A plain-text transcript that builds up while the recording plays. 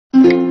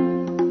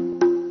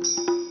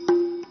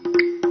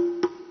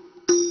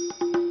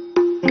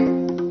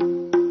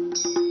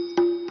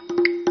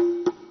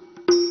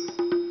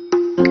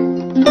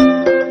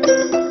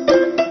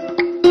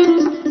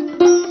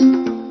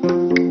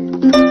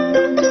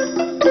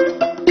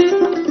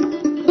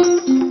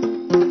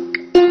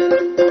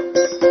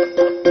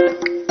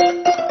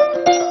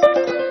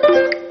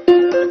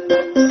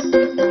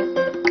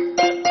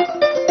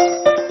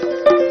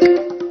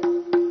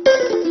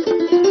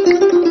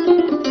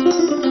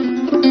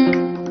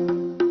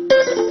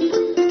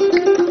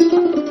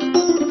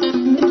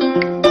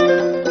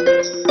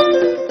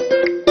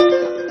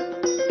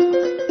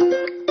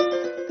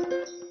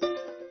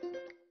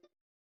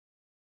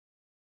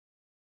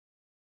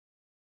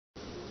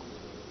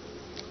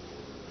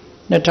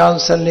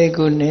2014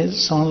 ခုနှစ်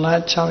ဇွန်လ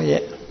 6 ရ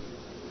က်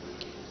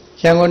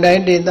ရန်ကုန်တို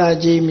င်းဒေသ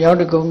ကြီးမြောက်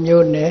ဒဂုံ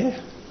မြို့နယ်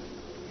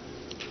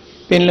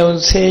ပင်လုံ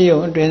ဆေးရုံ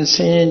အတွင်ဆ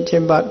င်းရင်ကျ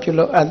င်းပပြု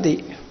လုပ်အပ်သ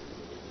ည့်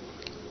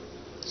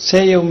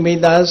ဆေးရုံမိ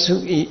သားစု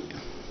၏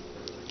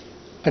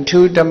အ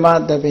ထူးဓမ္မ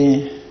သဘင်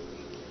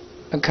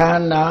အခမ်း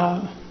အနား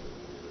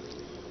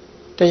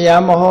တ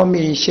ရားမဟော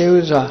မီရှေးဥ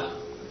စွာ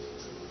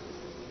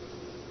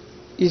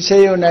ဤ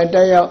ဆေးရုံ၌တ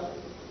က်ရောက်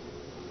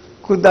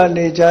ကုသ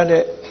နေကြ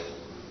တဲ့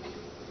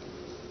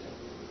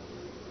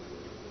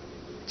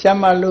ကျ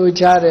မ်းမာလို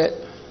ကြတဲ့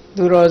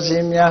သူတော်စ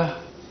င်များ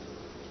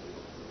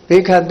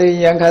ဘေးခတ်သိမ်း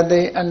ရန်ခတ်သိ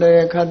မ်းအန္တရာ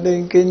ယ်ခတ်သိ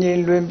မ်းကင်း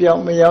ကြီးလွင်ပြော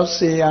င်းမရောက်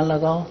စေရန်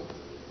၎င်း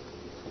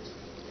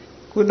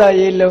ကုသ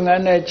ရေးလုပ်င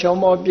န်းနဲ့ချုံ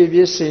မောပြည့်ပြ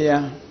ည့်စေရ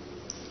န်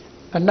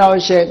အနှောက်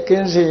အယှက်က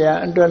င်းစေရန်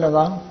အတွက်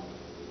၎င်း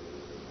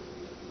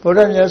ဘု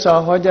ရားမြတ်စွာ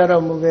ဟောကြား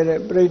တော်မူခဲ့တဲ့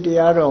ပရိတ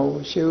ရားတော်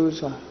ကိုရှေးဥ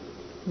စွာ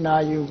နာ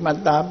ယူမှတ်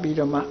သားပြီး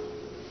တော့မှ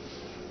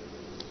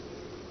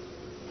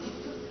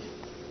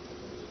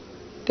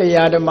တ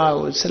ရားဓမ္မ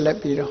ကိုဆက်လက်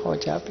ပြီးတော့ဟော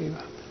ကြားပေး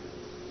ပါ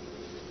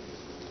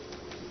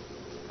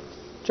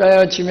ကြွ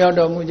ရောက်ချီးမြှောက်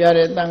တော်မူကြ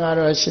တဲ့သံဃာ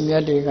တော်ရှင်မြ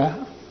တ်တွေက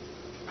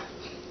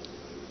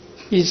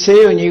ဤ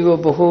ဆေးရုံကြီးကို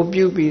ဗဟို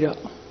ပြုပြီးတော့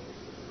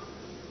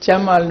ကျ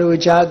မ်းမာလို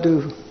ချသူ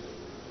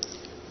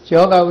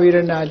ယောဂဝိရ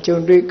ဏကြုံ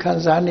တွေ့ခံ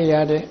စားနေရ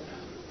တဲ့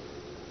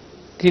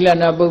ကိလ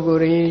နာပုဂ္ဂို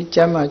လ်တွေကျ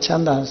မ်းမာချ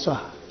မ်းသာစွာ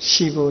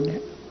ရှိဖို့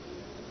နဲ့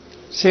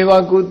စေဝ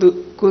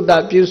ကုသ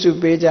ပြုစု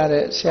ပေးကြ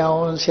တဲ့ဆရာဝ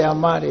န်ဆရာ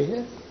မတွေ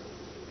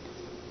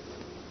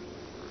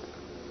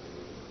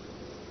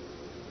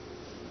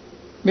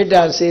မေတ္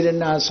တာစေတ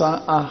နာစွ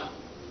မ်းအား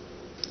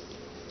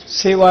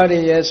စေဝါရ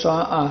ရဲ့စွ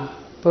မ်းအား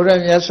ဘု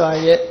ရားမြတ်စွာ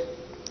ရဲ့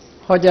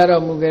ဟောကြား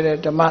တော်မူခဲ့တဲ့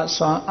ဓမ္မ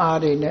စွမ်းအား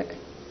တွေနဲ့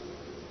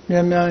မြ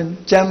န်မြန်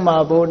ကျမ်းမာ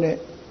ဖို့နဲ့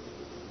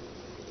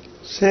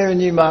ဆေးရုံ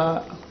ကြီးမှာ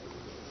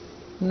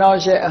နောက်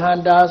ဆက်အဟံ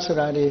တာဆို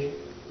တာတွေ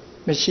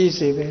မရှိ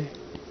စေပဲ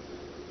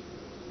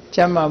ကျ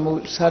မ်းမာမှု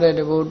စားတဲ့တ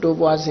ကူတိုး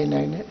ပွားစေ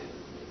နိုင်တဲ့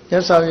မြ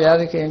တ်စွာဘုရား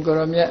သခင်ကို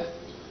ရောမြတ်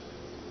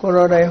ကို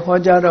ရောတိုင်းဟော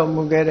ကြားတော်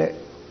မူခဲ့တဲ့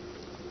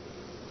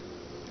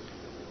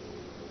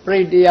ပ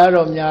ရိတရား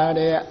တော်များ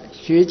တဲ့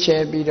ရွေးချ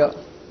ယ်ပြီးတော့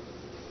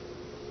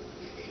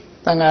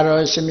သံဃာ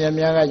တော်ရှင်မြတ်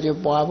များကကျွ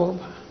ပွားဖို့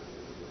ပါ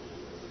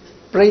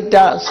ပရိဒ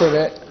ဆို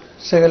တဲ့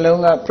စကား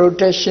လုံးက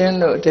protection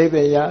လို့အဓိပ္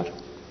ပာယ်ရတယ်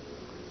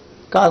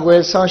ကာကွ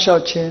ယ်စောင့်ရှော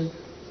က်ခြင်း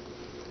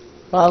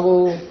ဘာ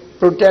ကို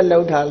protect လု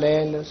ပ်တာလဲ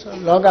လို့ဆို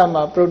လောက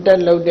မှာ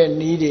protect လုပ်တဲ့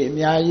နည်းတွေအ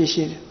များကြီး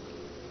ရှိတယ်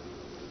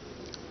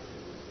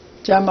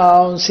ကျမ်းမာ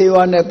အောင်ဆေး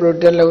ဝါးနဲ့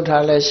protect လုပ်တာ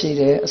လည်းရှိ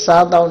တယ်အ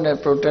စားအသောက်နဲ့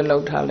protect လု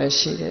ပ်တာလည်း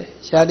ရှိတယ်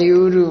ယာတိဥ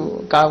ရု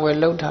ကာကွယ်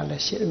လုပ်တာလ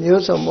ည်းရှိတယ်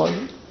မျိုးစုံပေါ့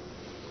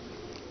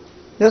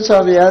မြတ်စွာ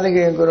ဘုရားသခ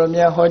င်ကိုရော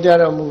မြတ်ဟောကြား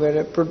တော်မူခဲ့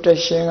တဲ့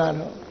protection က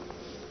တော့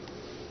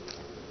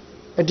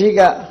အဓိက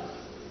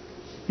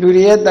လူ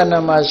တွေရဲ့တဏ္ဍာ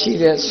မှာရှိ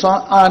တဲ့စွ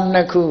မ်းအားနှ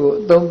စ်ခုကို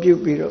အသုံးပြု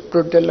ပြီးတော့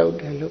protect လုပ်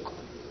တယ်လို့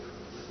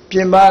ပြ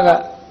င်ပက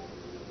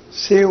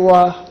ဆေး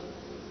ဝါး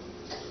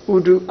ဥ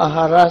ဒုအာ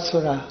ဟာရ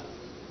ဆိုတာ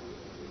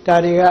ဒါ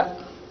တွေက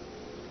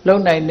လုံ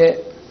နိုင်တဲ့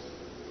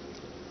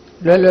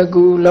လွယ်လွယ်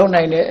ကူလုံ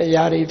နိုင်တဲ့အ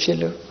ရာတွေဖြစ်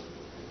လို့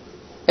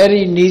အဲ့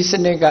ဒီနီးစ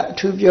နစ်ကအ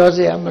ထူးပြောစ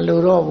ရာမ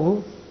လိုတော့ဘူး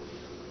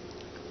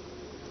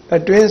အ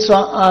တွင်းစွ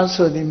မ်းအား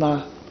ဆိုဒီမှာ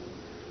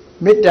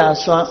မေတ္တာ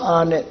စွမ်း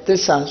အားနဲ့သ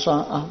စ္စာစွ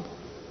မ်းအား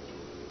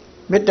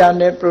မေတ္တာ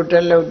နဲ့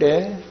protect လုပ်တယ်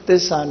သ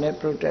စ္စာနဲ့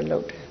protect လု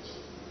ပ်တယ်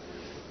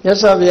မြတ်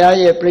စွာဘုရား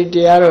ရဲ့ပရိတ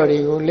ရားတော်တွေ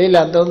ကိုလေ့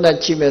လာသုံးသပ်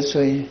ကြည့်မယ်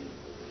ဆိုရင်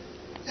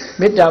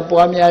မေတ္တာ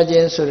ပွားများခြ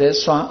င်းဆိုတဲ့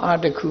စွမ်းအား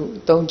တစ်ခု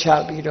သုံးချ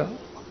ပြီးတော့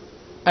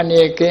အ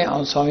နေကင်းအော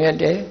င်ဆောင်ရွက်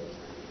တယ်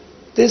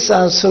သစ္စာ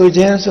ဆို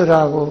ခြင်းဆို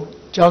တာကို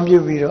ကြောင်းပြု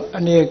ပြီးတော့အ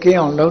နေကင်း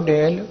အောင်လုပ်တ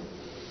ယ်လို့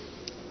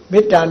မေ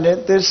တ္တာနဲ့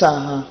သစ္စာ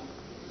ဟာ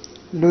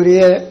လူတွေ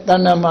ရဲ့တ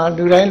ဏ္ဍာမှာ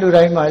လူတိုင်း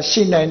မှာ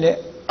ရှိနိုင်တဲ့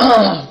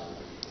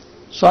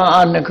စွမ်း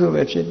အားနှစ်ခု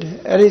ပဲဖြစ်တယ်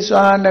အဲ့ဒီစွ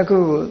မ်းအားနှစ်ခု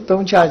ကို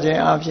သုံးချခြင်း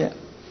အပြင်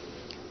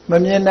မ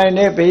မြင်နိုင်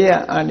တဲ့ဘေးရ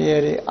န်အန္တရာ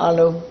ယ်တွေအ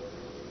လုံး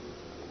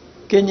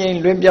ကင်းငြိမ်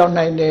လွင့်ပြောင်း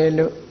နိုင်တယ်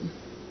လို့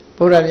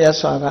ဘုရားမြတ်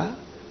စွာက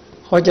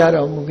ဟောကြား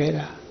တော်မူခဲ့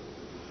တာ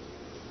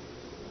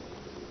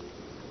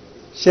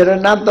ရှရဏ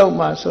တုတ်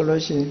မှာဆို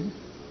လို့ရှိရင်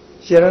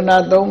ရှရဏ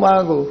သုံး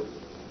ပါးကို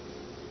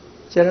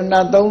ရှရဏ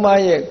သုံး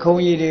ပါးရဲ့ခုံ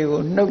ကြီးတွေ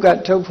ကိုနှုတ်က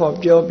ထုတ်ဖော်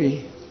ပြောပြီး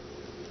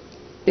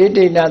ဣ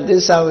တိဏသ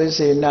စ္စာဝိ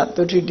စေန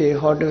သုထိတေ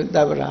ဟောတုတ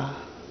ပ္ပရာ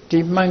ဒီ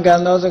မှန်ကန်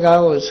သောစကား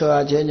ကိုဆိုရ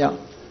ခြင်းကြောင့်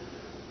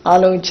အ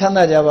လုံးချမ်း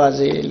သာကြပါ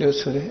စေလို့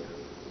ဆိုတဲ့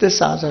သစ္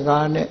စာစ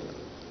ကားနဲ့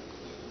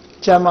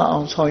ကျမ်းမအော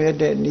င်ဆောင်ရွက်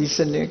တဲ့ဤစ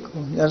နစ်ကို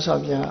မြတ်စွာ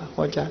ဘုရား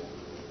ဟောကြား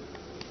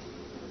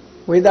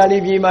ဝေဒာလိ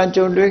ပြည်မှာ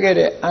ကြုံတွေ့ခဲ့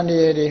တဲ့အန္တ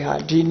ရာယ်တွေဟာ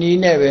ဒီနည်း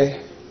နဲ့ပဲ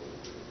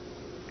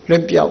လွ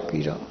တ်ပြောက်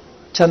ပြီးတော့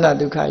ချမ်းသာ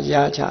ဒုက္ခရ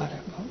ကြတ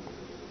ယ်ပေါ့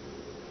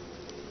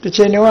တစ်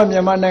ချိန်တော့မြ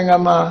န်မာနိုင်ငံ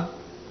မှာ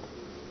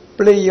ပ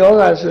လိယော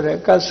ဂဆိုတဲ့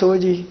ကတ်ဆိုး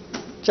ကြီး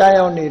ကြား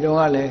ရောက်နေတော့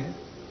ကလည်း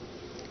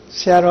ဆ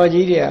ရာတော်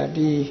ကြီးတွေက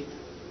ဒီ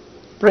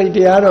ပရိတ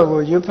ရားတော်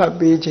ကိုရွတ်ဖတ်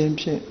ပေးခြင်း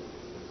ဖြင့်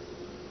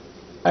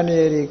အနေ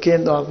ရည်က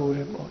င်းသွားဘူး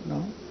လေပေါ့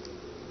နော်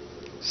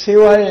ဆေး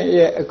ဝါး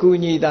ရဲ့အကူအ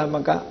ညီသာမ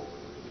က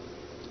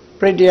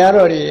ပရိတရား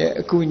တော်ရဲ့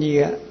အကူအညီ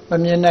ကမ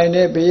မြင်နိုင်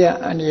တဲ့ဘေးရန်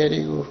အန္တရာယ်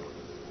တွေကို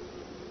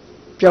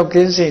ပျောက်က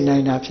င်းစေနို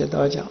င်တာဖြစ်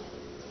သောကြောင့်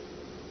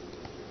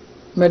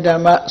မေတ္တာ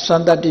မစွ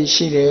မ်းတတ္တိ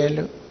ရှိတယ်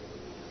လို့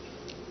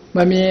မ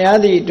မြင်ရ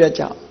သည့်အတွက်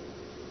ကြောင့်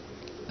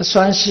အစွ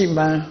မ်းရှိ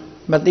မှ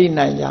မသိ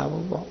နိုင်ကြ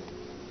ဘူးပေါ့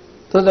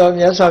သို့တော်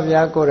မြတ်စွာဘု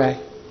ရားကိုယ်တိုင်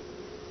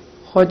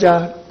ဟော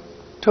ကြား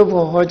ထုတ်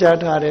ဖို့ဟောကြား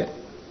ထားတဲ့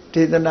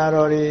ဒေသနာ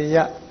တော်တွေရ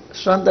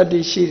စွမ်းတတ္တိ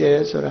ရှိတယ်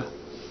ဆိုတာ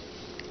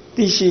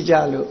သိရှိကြ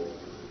လို့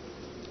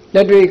လ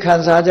က်တွေ့ခံ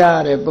စားကြရ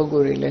တဲ့ပုဂ္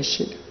ဂိုလ်တွေလည်း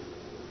ရှိတယ်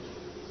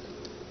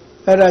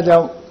အဲဒါကြော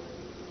င့်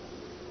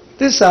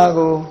သစ္စာ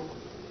ကို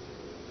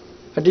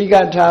အဓိက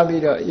ထား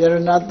ပြီးတော့ယရ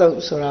ဏတုတ်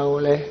ဆိုတာကို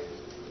လည်း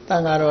တ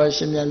န်ဃာတော်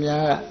ရှင်မြတ်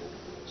များက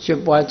ရွ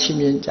တ်ပွားချီး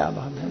မြှင့်ကြ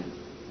ပါမယ်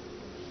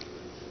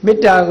မေ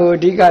တ္တာကိုအ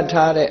ဓိက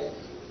ထားတဲ့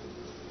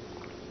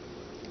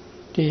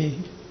ဒီ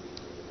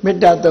မေတ္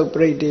တာတုတ်ပ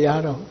ရိတ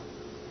ရားတော်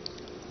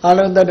အ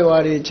လုံးတ attva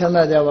တွေချမ်း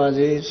သာကြပါ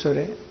စေဆို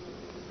တဲ့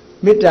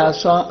မေတ္တာ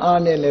စွမ်း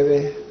အားနဲ့လည်းပဲ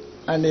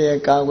အန္တရာယ်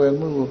ကာကွယ်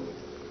မှုကို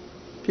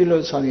ပြု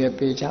လို့ဆောင်ရွက်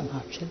ပေးကြမှာ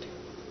ဖြစ်တယ်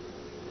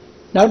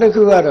နောက်တစ်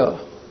ခုကတော့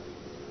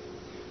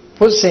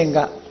ဘုဇင်က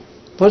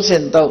ဘုဇ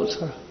င်တုတ်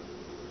ဆိုတာ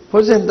ဘု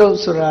ဇင်တုတ်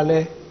ဆိုတာလေ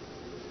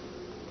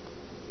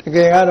တက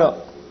ယ်ကတော့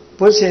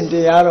ဘုဇင်တ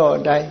ရားတော်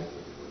အတိုင်း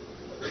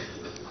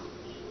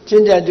ကျ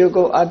င့်ကြံကြိုး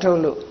ကုပ်အားထုတ်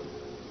လို့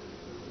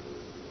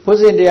ဘု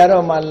ဇင်တရား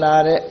တော်မှာလာ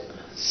တဲ့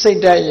စိတ်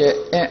ဓာတ်ရဲ့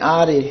အင်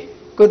အားတွေ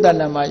ကိုယ်တဏ္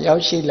ဍမှာရော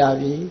က်ရှိလာ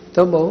ပြီ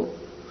သို့မဟုတ်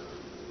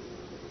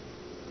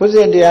ဘုဇ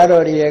င်တရား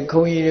တော်ရဲ့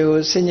ခုံကြီးတွေကို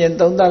ဆင်ញင်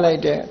သုံးသပ်လို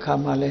က်တဲ့အခါ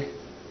မှာလဲ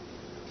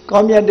ကော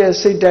င်းမြတ်တဲ့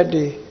စိတ်ဓာတ်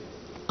တွေ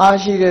အား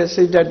ရှိတဲ့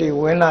စိတ်ဓာတ်တွေ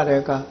ဝင်လာတဲ့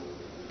အခါ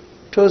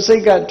ထိုစိ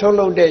တ်ကထုတ်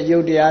လုပ်တဲ့ယု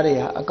တ်တရားတွေ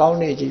ဟာအကောင်း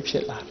နေကြီးဖြ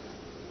စ်လာတယ်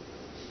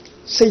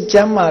စိတ်ကျ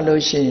မ်းမာ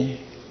လို့ရှိရင်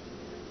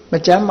မ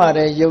ကျမ်းမာ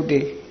တဲ့ယုတ်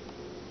တွေ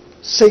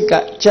စိတ်က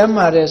ကျမ်း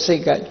မာတဲ့စိ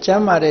တ်ကကျ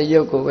မ်းမာတဲ့ယု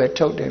တ်ကိုပဲ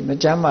ထုတ်တယ်မ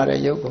ကျမ်းမာတဲ့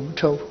ယုတ်ကိုမ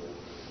ထုတ်ဘူး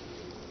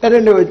အဲ့ဒါ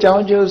လို့အကြော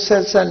င်းကျိုး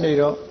ဆက်နေ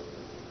တော့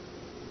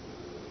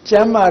ကျ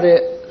မ်းမာတဲ့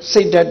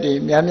စိတ်ဓာတ်တွေ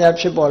များများ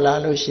ဖြစ်ပေါ်လာ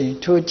လို့ရှိရင်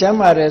ထိုကျမ်း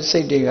မာတဲ့စိ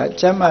တ်တွေက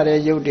ကျမ်းမာတဲ့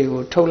ယုတ်တွေ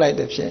ကိုထုတ်လိုက်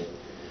တဲ့ဖြင့်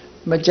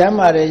မကျမ်း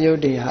မာတဲ့ယုတ်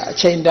တွေဟာအ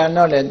ချိန်တန်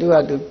တော့လေသူ့ဟာ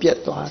သူပြက်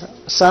သွားတော့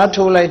အစား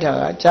ထိုးလိုက်တာ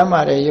ကကျမ်း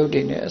မာတဲ့ယုတ်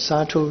တွေနဲ့အ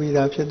စားထိုးပြီး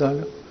သားဖြစ်သွား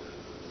လို့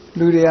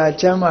လူတွေဟာ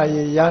ကျမ်းမာ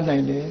ရေးရနို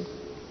င်တယ်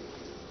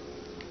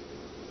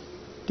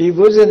ဒီ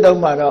ဘုဇင်တုံး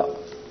မှာတော့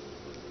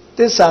သ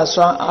စ္စာ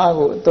စွမ်းအား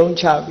ကိုအသုံး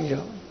ချပြီး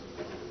တော့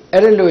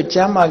အဲ့ဒါလို့ကျ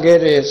မ်းမာခဲ့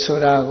တယ်ဆို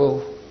တာကို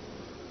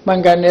မှ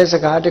န်ကန်တဲ့စ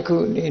ကားတစ်ခု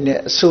အနေနဲ့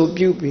အဆို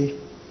ပြုပြီး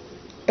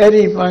အဲ့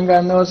ဒီမှန်က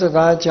န်သောစ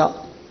ကားကြောင့်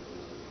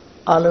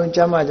အလုံးကျ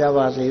မ်းမာကြ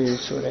ပါစေ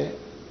ဆိုတဲ့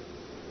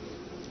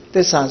သ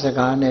စ္စာစ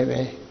ကားနဲ့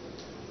ပဲ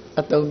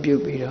အသုံးပြု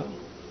ပြီးတော့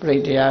ပြိ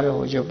တ္တရားတော်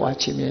ကိုရွတ်ပွား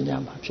ချီးမြှင့်ကြ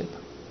မှာဖြစ်ပါ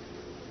တယ်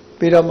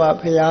ပြီးတော့မှ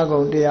ဘုရား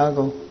ကုံတရား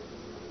ကုံ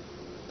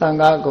သံ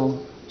ဃာကုံ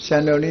ရှ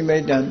င်တော်နိမိ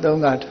တ်တံ၃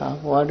ဂါထာ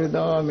ဘဝတု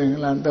သောမင်္ဂ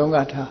လံ၃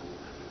ဂါထာ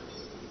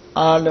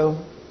အားလုံး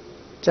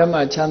ကျမ်း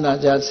မာချမ်းသာ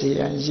ကြစေ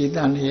ရန်ရည်တ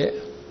န်လျက်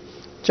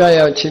ကြွ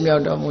ရောက်ချီးမြှော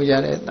က်တော်မူကြ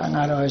တဲ့သံ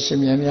ဃာတော်ရှင်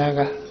မြတ်များ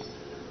က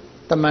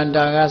တမန္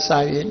တာကစာ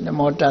၍န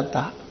မောတတ္တ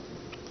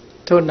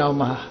ထို့နောက်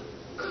မှာ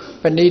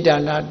ပဏိဒါ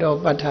နတော်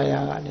ပဋ္ဌာယ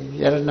ကနေ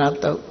ယရဏ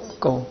တုတ်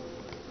ကုံ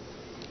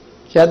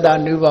ယတ္တ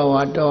နုဘဝ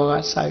တော်က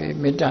စာ၍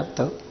မေတ္တာ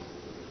တုတ်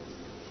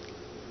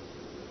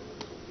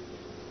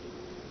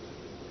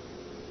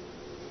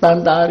တန်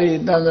တာရိ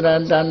တန္တရတဏ္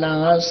ဏ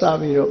ကစ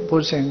ပြီးတော့ဘု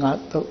ဇင်က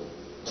တုတ်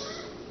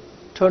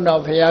ထို့နော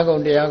က်ဘုရားကုံ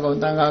တရားကုံ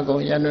သံဃာကုံ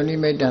ယန္တုနိ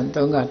မိတ်တံ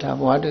၃ဂါထာ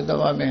ဘဝတုသဗ္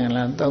ဗမင်္ဂ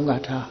လံ၃ဂါ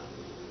ထာ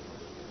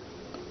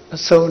အ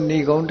စုံဏီ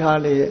ကုံထား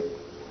လေ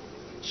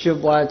ရွှေ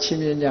ပွားချီး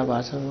မြှင့်ကြပါ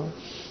စို့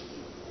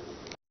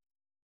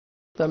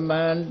သမ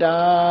န္တာ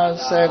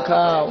သက္ခ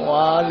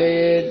ဝါလေ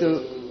တု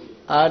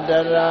အာတ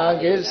ရာ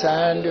ကိသ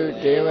န္တု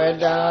ဒေဝ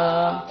တာ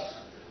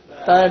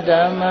တတ္တ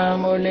မ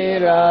မုနိ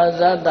ရာ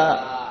ဇတ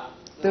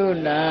သု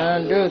နန္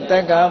တုတ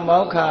က္က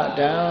မောက္ခ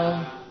တံ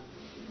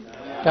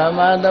ဓမ္မ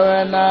တဝ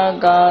နာ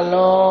ကာ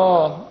လော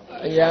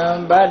အယံ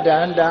ဗဒ္ဒ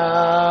န္တာ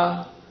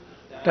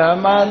ဓမ္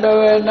မတ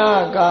ဝနာ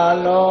ကာ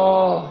လော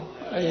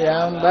အယံ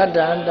ဗဒ္ဒ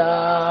န္တာ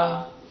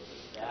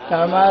ဓ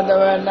မ္မတ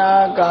ဝနာ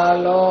ကာ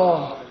လော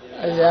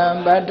အယံ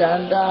ဗဒ္ဒ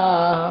န္တာ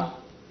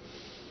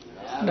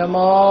န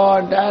မော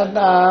တတ္တ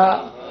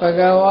ဘ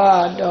ဂဝ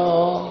တော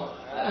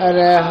အ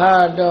ရဟ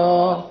တော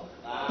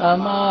သမ္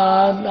မာ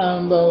သ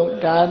မ္ဗုဒ္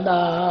ဓတ္တ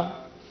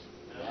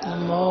န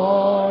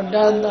မောတ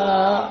တ္တ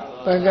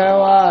ဘဂ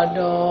ဝ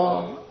တော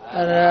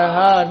အရဟ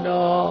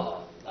တော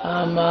သ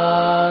မ္မာ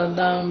သ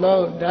မ္ဗု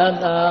ဒ္ဓတ္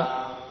တ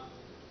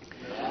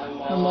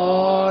န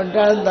မောတ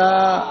တ္တ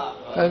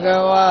ဘဂ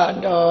ဝ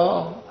တော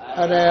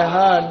အရဟ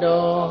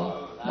တော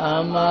သ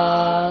မ္မာ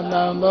သ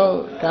မ္ဗု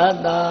ဒ္ဓတ္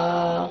တ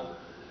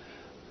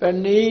ပ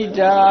ဏိ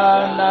ဒါ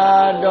နာ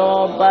တော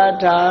ပဋ္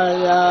ဌာ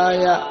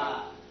ယ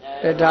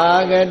တထာ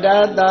ဂတ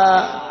တ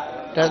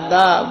တတ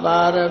ပါ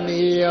ရ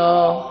မီ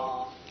ယော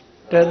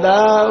တတ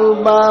ဥ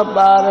ပ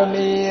ပါရ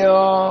မီ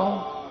ယော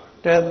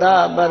တတ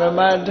ပရမ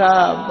တ္ထ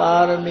ပါ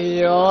ရမီ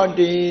ယော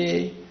တိ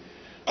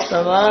သ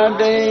မ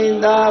ဒိဋ္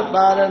ဌ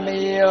ပါရမီ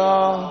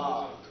ယော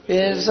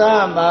ပိသ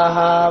မ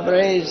ဟာပ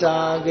ရိစ္ဆာ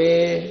ကေ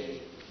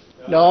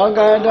လောက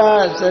တ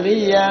စရိ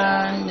ယံ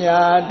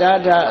ညာတ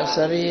တစ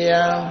ရိ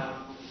ယံ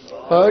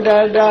ဗုဒ္ဓ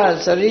တ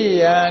စရိ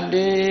ယံ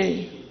တိ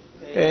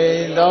တေ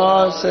သော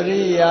စ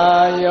ရိယာ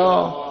ယော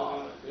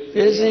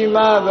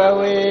Pisima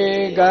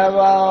Bawe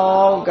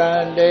Gavao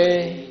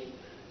Gande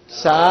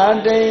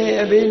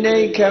Sade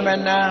Abhine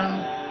Kamana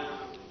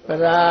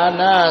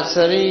Prana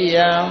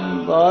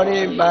Sariyam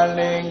Bori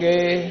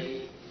Balenge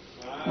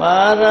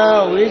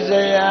Mara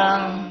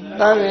Vijayam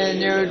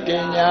Tavinyu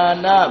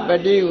Tinyana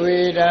Badi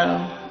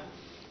Vedam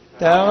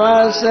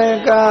Dhamma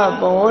Seka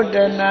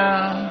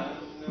Bodhana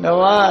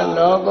Nava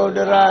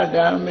Lokodara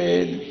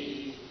Dhammid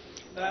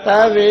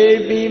Tavi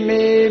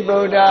Bhimi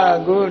Bodha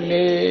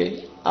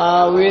Guni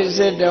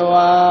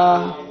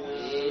Avisidava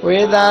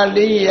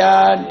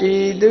Vedaliya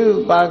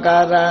Tidu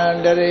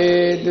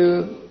Pakarandaredu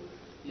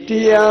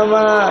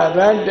Tiyama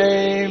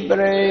Rade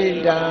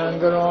Predan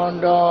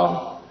Grondo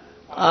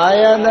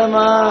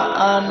Ayadama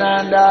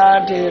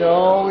Ananda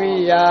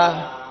Tiroviya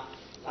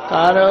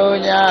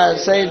Karunya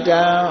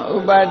Saitam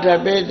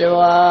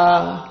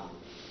Upadapidwa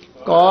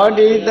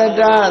Kodi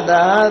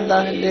Tata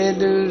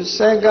Tantidu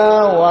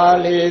Saka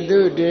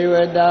Walidu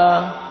Devada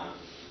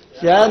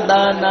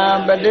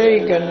Yatana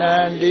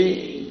Padikanandi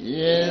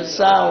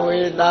Yesa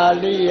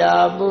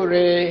Vedaliya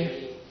Pure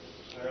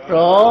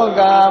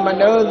Roga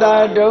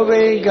Manoda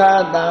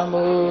Dovika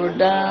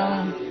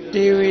Tamudam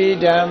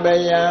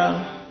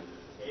Tividambaya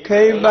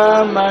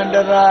Kaiba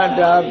Mandara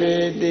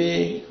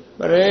Dabidi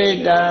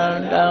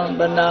Predam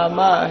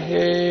Dampanama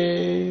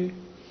He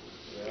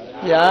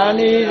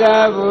Yani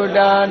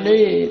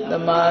Rabudani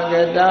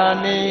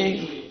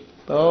Tamagadani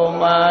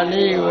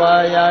Pomani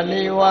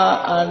Vayani Va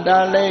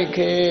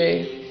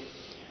Andaleke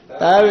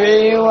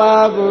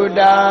Taviva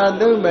Buddha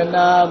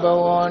Dubana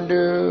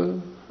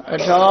Bhavandu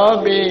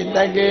Athobi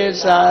Take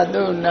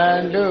Sadhu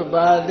Nandu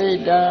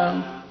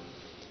Badidam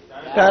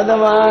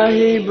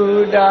Tadamahi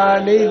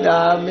Buddha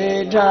Nida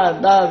Metha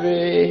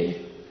Tavi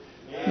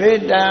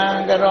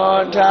Vidang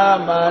Karotha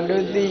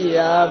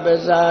Manutiya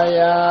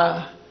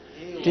Basaya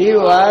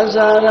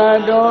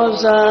Divasara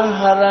Dosa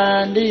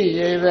Harandi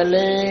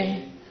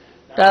Yevale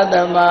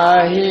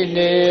Tadamahi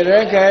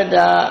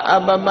Nirakada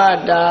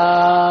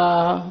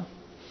Abamada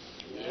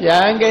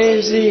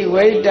Yangesi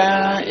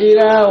Vedam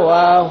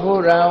Irawa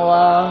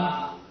Hurawa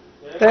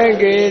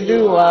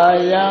Tageduwa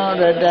Yang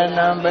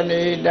Radanam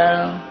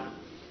Banidam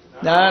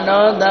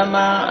Nano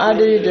Dhamma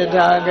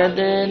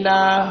Aditagadena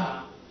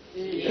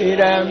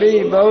Irambi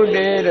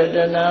Bodhe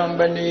Radanam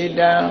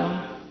Banidam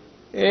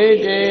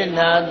Ede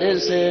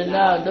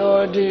Nadisena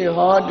Dodi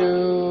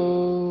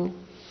Hodu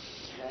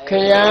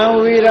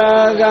Kayam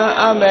Viraga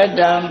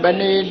Amedam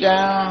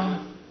Banidam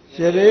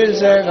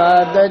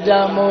Sirisaka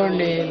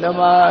Tajamuni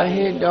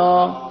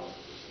Namahido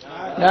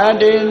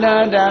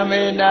Nadina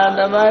Damena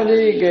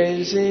Namadi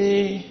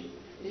Gensi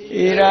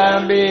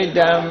Irambi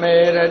Dhamme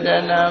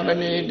Radana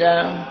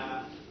Banidam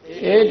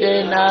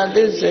Edena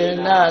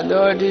Disena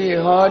Dodi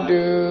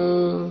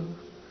Hodu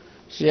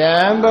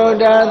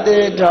Shambhoda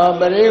Titho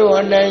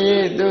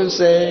Pariwanayi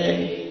Duse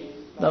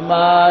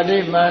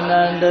Tamari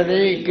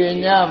Manandari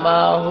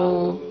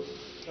Kinyamahu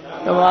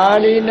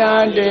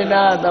Tamarina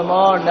Dena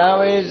Tamo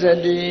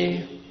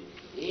Navezadi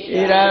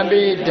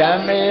Irambi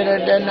Dhamme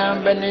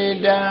Radanam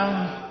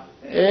Banidam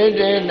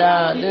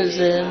Edena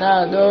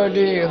Disena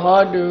Dodi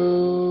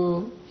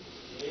Hodu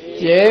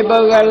Ye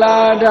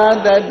Bhagala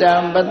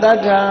Dhatatam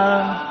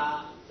Patatam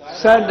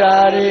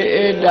Sadari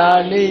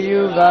Edani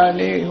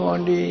Yugani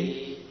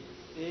Hondi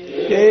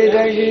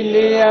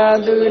Kedaginiya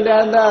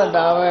Dudata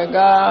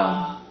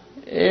Davaka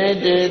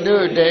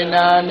Ededu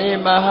Denani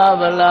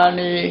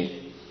Mahabalani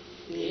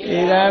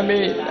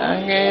Irami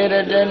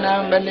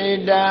Angeradanam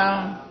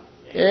Banidam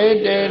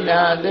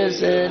Edena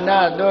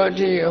Disena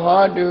Doti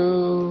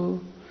Hodu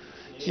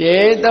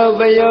Yeto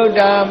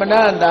Vayoda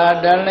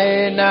Manada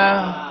Dalena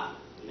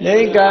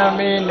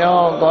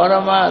Nikamino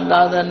Gorama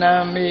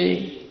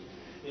Dadanami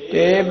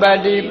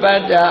Debadi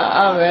Pada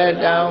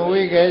Avedam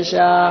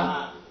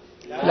Vigesha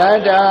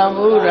Lada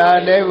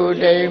Mura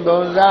Devute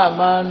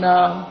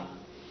Bozamana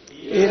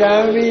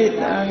Iravi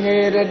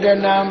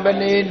Angeradanam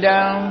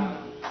Banidam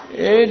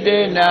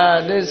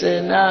Edena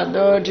Disena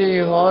Doti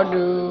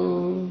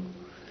Hodu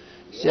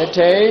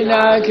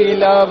Shatena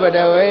Kilo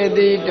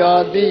Badavedi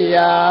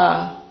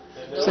Dotiya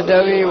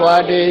Sadavi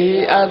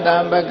Wadehi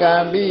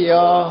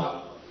Adambakambiyo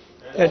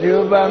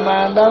Taduba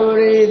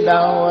Mandavri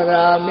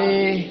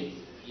Dawarami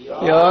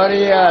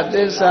Yoriya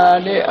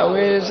Tisani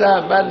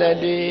Avisa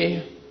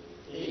Badadi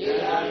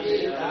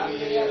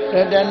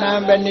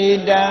Radana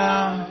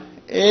Banidam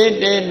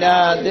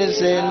Edena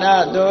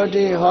Disena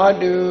Doti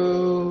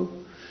Hodu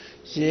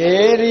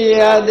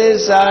Yeriya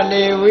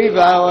Disani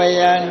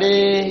Vibhavayandi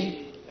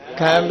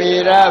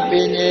Kambira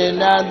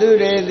Pinyena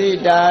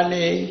Duredi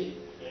Dani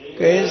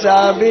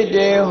Kesa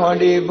Bide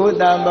Hondi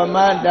Buddham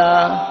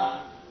Bamada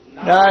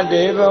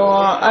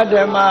Nadevawan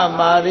Adama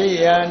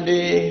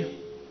Mariyandi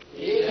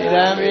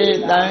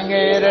Irami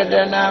Tange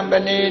Radanam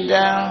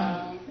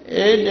Banidam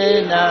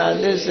Edena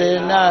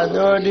Disena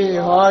Dodi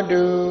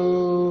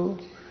Hodu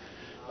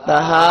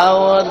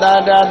Tahawa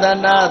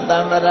Dadadana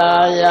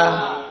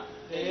Tamaraya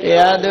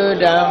Yadu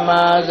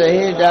Dhamma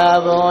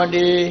Sahida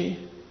Bondi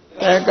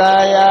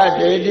Ekaya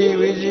Dedi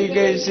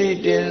Vijike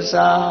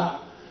Sitinsa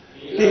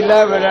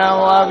Tilabra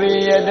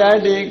wabi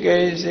yadadi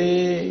kaisi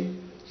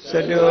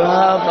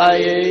Saduha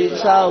bayi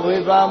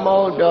sawiba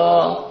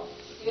modo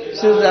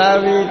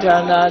Suzavi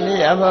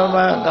tanani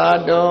abama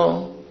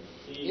kado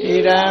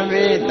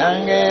Irambi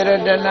tangera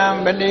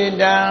danam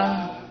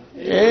banidam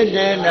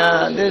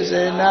Edena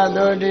disena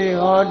dodi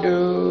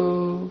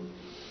hodu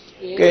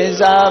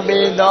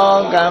Kesabi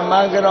do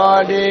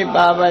kamagrodi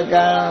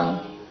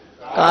babakan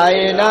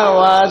Kaina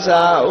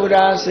wasa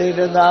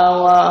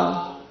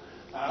urasiddhawa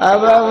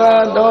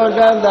Abhava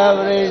dodata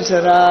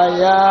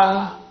vrisaraya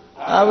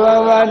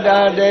Abhava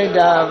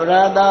dadita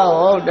vrata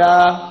hoda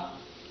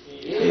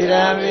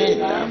Irami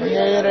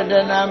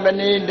tamyeradana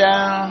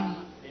banidam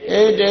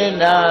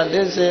Edena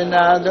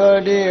disena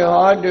dodi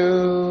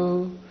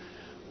hodu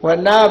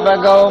Vana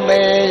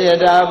bhagaume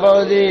yada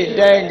bodhi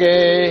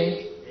dege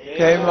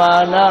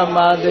Kaimana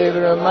madhi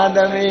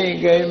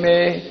brahmadami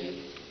gaime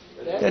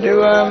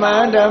Taduva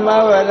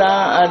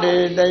madhamavara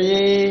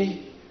aditayi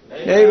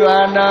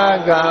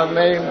Devana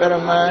Game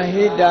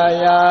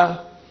Brahmahidaya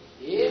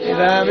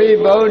Iravi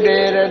Bodhi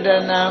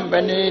Radanam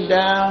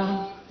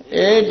Panidam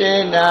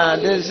Edena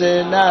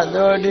Disena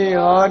Dodi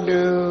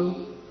Hodu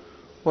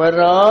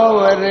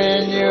Varo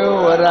Varenyu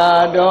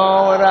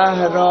Varado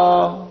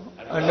Varaharo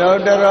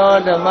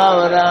Anodaro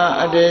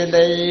Dhammavara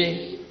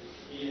Adetayi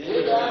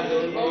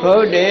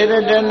Bodhi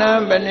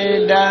Radanam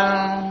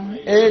Panidam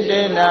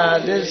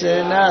Edena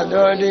Disena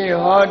Dodi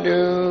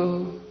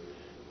Hodu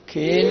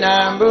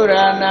Kina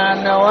Burana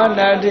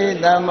Nawanati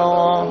Dhammo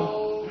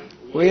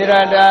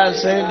Virada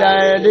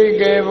Siddhayati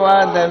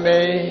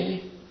Kevadame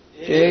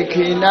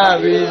Ekina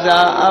Visa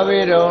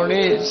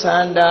Avironi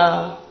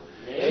Sanda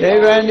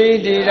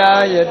Devani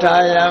Dira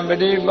Yatayam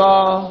Padipo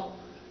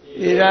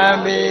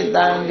Irambi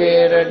Tange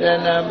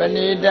Radana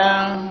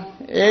Banidam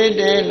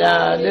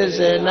Edena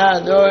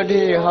Disena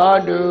Dodi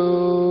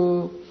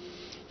Hodu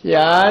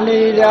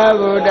Yani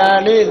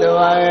Dabudani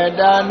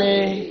Dvayadani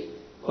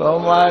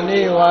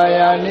Omani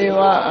Vayani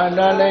Va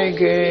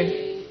Analeke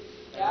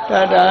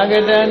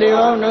Tadagatani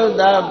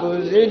Vanuta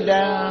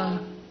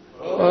Puzidam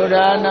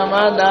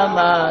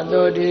Udanama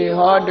Dodi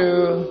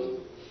Hodu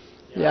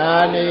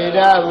Yani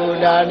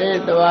Dabudani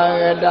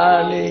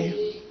Dvagatani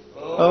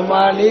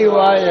Omani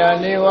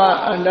Vayani Va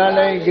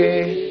Analeke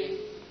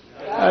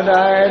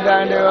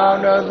Tadagatani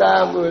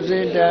Vanuta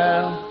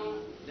Puzidam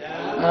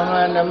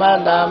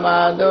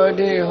Namadama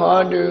Dodi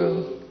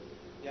Hodu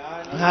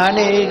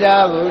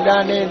Hanida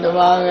Budani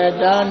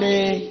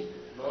Dvagatani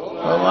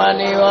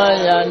Omani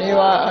Vayani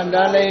Va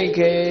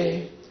Andaleke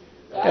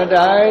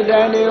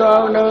Tadaitani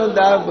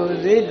Vanuta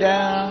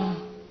Puzidam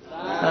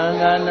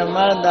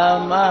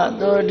Namadama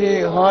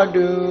Dodi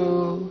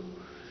Hodu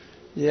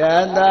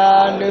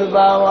Yada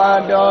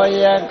Nubhavado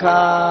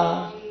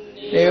Yakha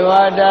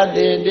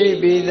Devadati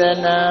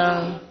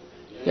Dibidana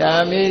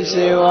Yami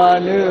Sewa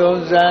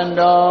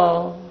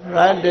Nuyosando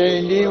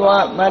Radhe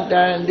Niwa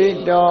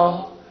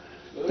Matandito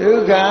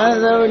Dukha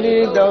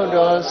Sodi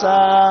Dodosa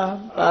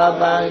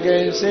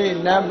Papake Si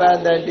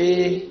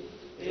Nabadati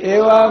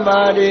Ewa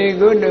Mari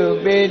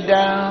Gunu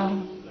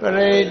Bedam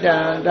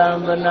Paredam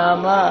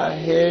Dhammanama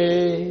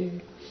He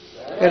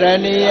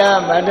Karaniya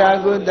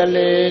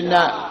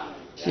Madhagutalena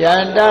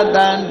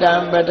Yandatan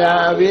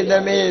Dhampada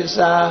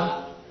Vidamesa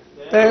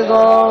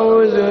Peko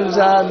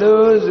Uzusa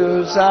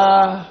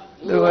Duzusa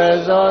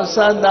Duezo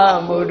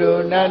Sada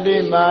Mudu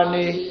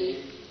Nadimani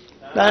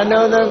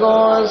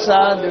Tanodago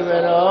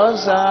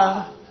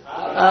Sadhuverosa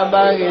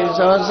Abhagi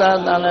Sosa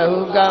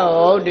Talahuka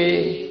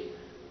Odi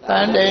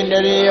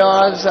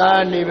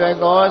Tandendriosa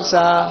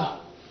Nivegosa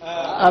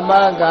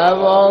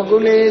Abhagavo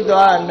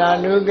Gulidwa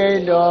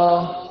Nanugedo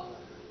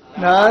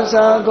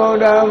Nasa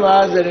Koda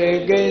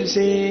Vasari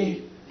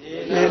Kesi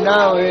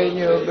Yinawe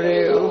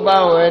Nyupre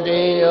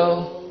Upavadiyo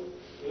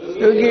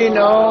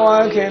Dukino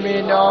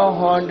Akimino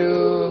Hondu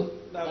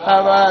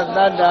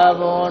Abhatata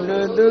Bondu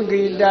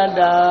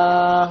Dukidada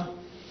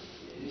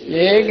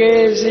Yege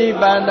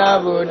Sipana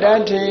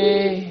Buddhati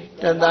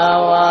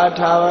Tadawa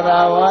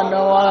Thavara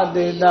Vanawa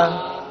Dita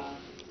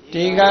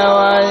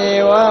Tigawa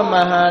Ewa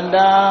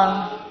Mahanda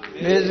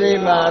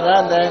Vizima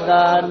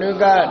Radhaka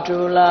Nuka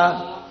Tula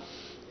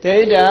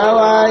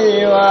Tedawa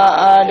Ewa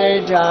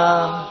Adeta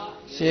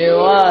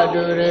Shiva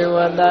Dure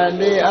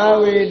Vatandi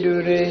Avi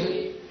Dure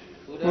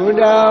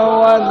Buddha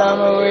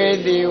Vatamave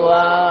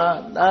Diva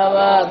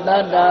Tava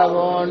Tata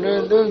Bondu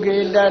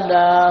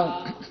Dukidada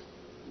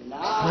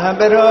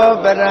Nabero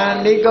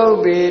Parandiko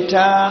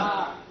Beta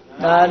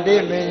Nadi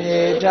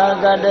Vinyeta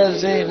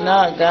Kadasi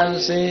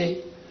Nakansi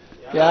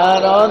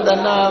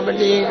Yarodana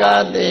Padika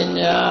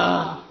Tinya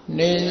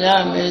Ninya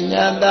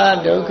Minyata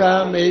Dukha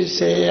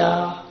Miseya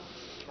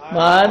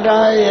Mada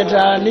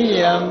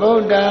Yataniya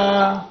Buddha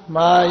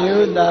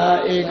Mayuda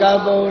Eka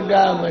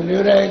Buddha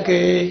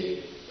Manurake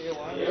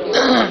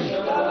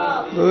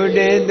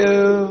Buddhidu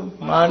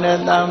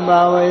Manatam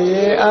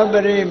Bhavaye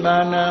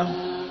Abrimana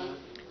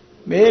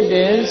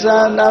Vidin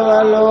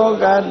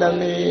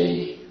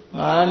Sadavalogatami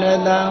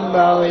Manatam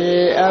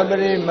Bhavaye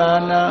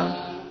Abrimana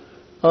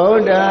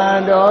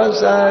Oda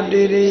Dosa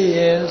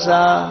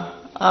Diriyensa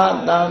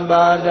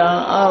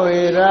Atampadam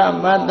Avira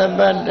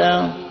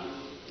Matapadam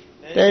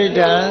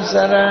Daitan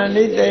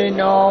Saranite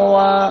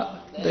Noa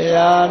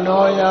Daya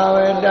Noya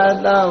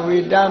Vedata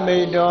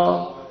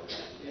Vidamido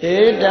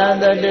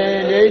Edan the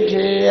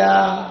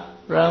Deitia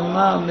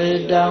Brahma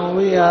Midam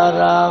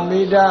Vihara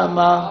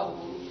Midama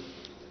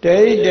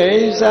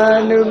Dei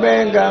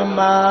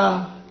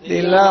Sanubegama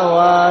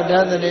Dilawa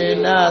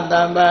Dadrina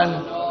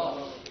Tamban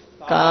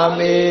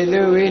Kami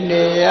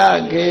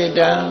Duvineya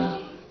Kedam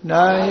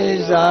Nahi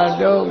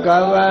Sadhu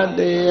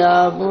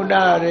Gavatiya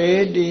Buddha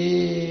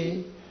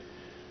Redi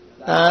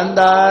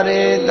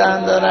Tandare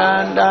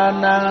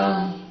Tandarandana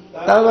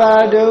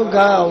Tava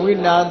Dukha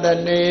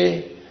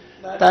Vinadane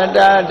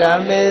Tada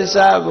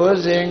Dhammesa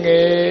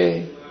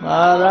Bhusinge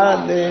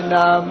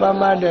Maradena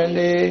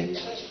Pamadane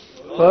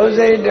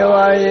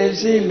Bhusidawa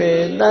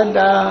Yesime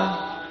Tada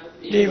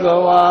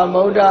Divawa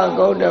Muddha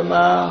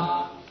Gautama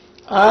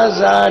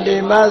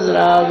Asadi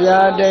Masra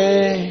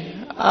Vyade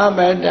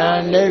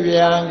Amadan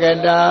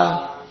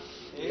Nevyangada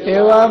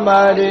Eva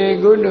Mari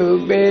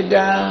Gunu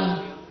Beda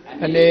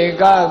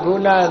Aneka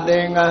Guna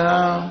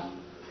Denga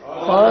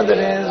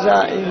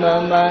Odrinsa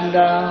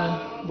Imamanda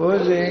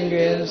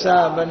Bhusingin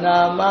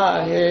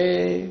Sabanama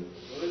He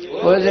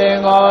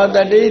Bhusingo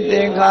Tadi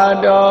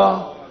Tinkado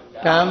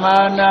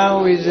Dhammana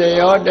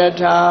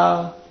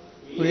Visayodata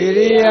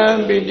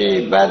Viriyam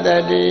Piti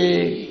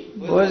Padadi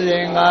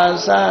Bhusinga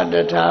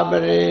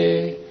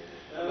Sadathabare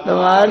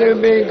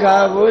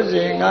Tamarubika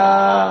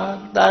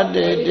Bhusinga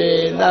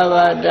Taditi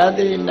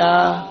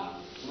Tavadatina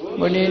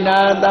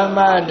Munina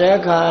Dhamma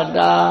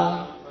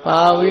Dekhata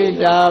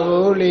Pavita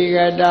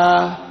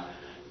Bhuligata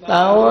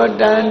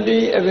Tavodandi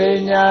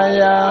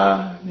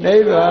Avinyaya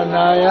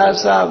Nirvanaya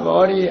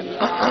Sabori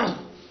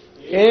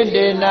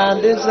Edena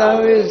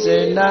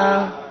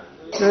Disavisena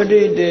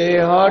Sudite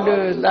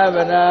Hodu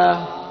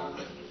Tabara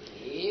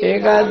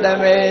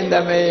Ekatame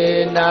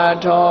Tame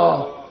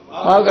Nato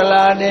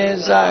Mogalane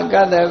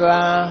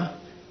Sakadava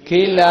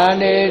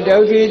Kilane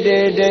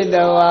Dokite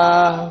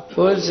Dedawa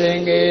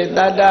Pusinge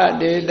Tata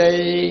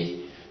Dedai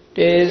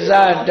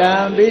Desa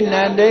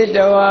Dambina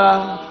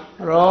Dedawa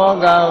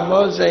Roga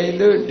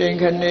Mosaidu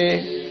Tinkane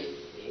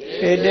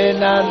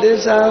Edena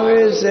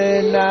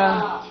Disavisena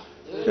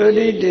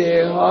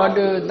Sudite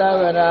Hodu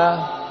Tabara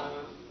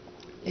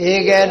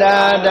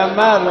Egada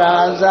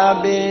Dhammara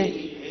Sabi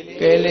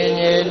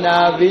Kelinye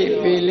Nabi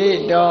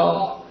Pilito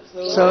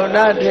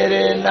Sona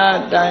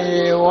Terena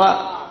Tayewa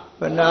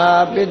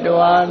Pana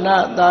Bidwana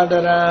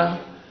Tadara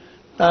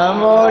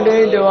Tamo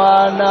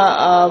Didwana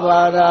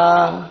Avara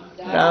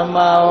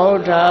Dhamma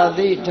Ota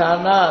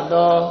Ditana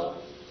Do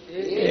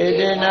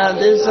Edena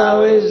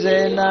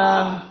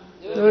Disavisena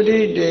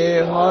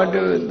Tudite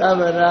Hodu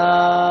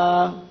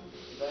Tabara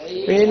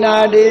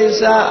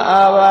Vinadisa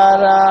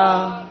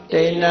Avara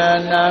Dena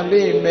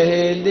Nabi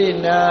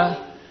Mehedina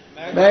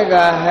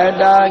Mega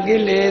Heda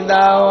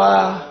Giledawa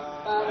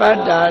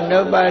Pada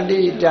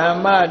Nobadi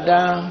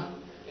Dhammadam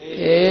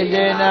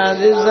Edena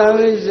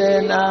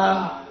Disavisena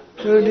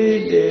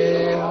Tudite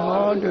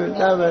Hodu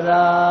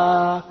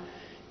Tabara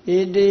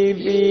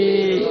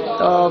Idipi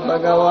To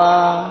Bhagava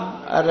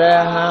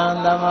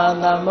Araham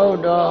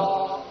Dhammadammudo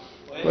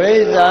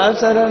Vesa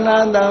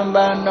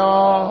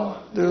Saranadambano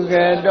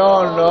Dugedo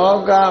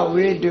Loka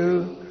Vidu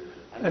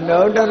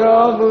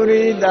Anodaro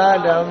Burita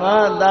Dhamma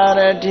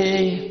Dharati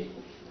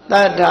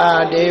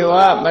Tata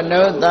Deva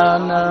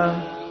Manodana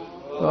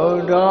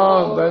Buddho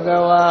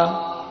Bhagava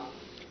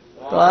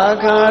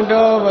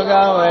Tvakado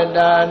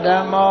Bhagavata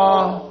Dhammo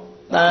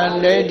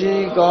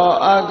Tandetiko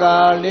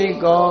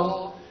Akaliko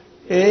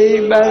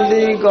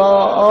Ebadiko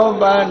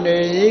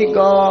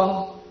Obaneyiko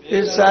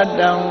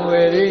Isadam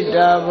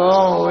Verita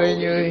Bon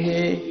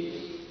Venyuhi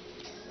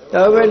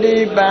Tavadi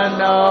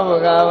Pano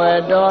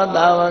Bhagavato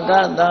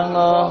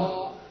Tavakatango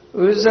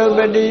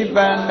Usabadi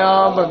Pano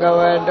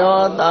Bhagavato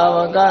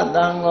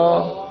Tavakatango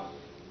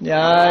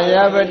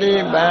Nyayavadi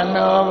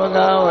Pano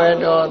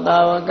Bhagavato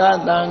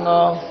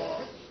Tavakatango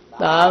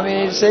Tavi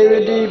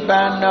Sevadi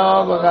Pano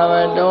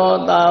Bhagavato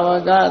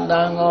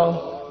Tavakatango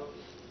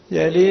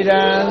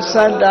Yadiran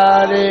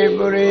Sadari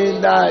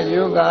Purita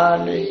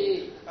Yugani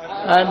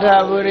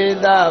Atha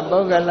Purita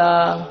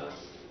Bhagala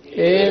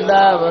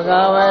Eda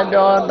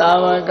Bhagavato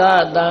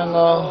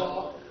Tavakatango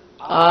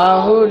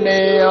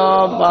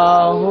Ahuneyo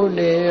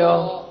Bahuneyo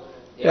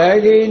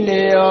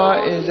Yagineyo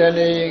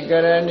Isali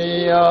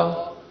Karaniyo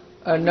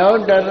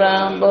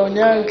Anodaram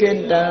Punya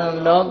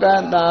Kintam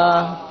Lokata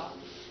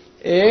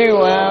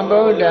Ewa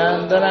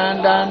Buddhan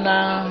Tarandana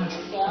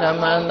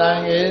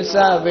Dhammantang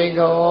Isa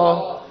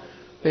Bhikkhavo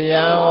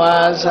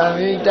Piyanwa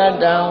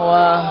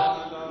Samvitadamwa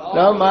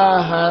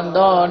Loma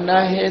Hanto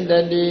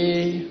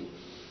Nahitadi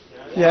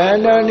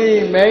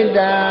Yanoni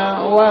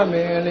Medan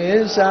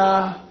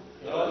Wamilisa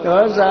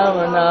Dosa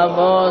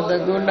Manabo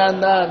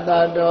Tagunata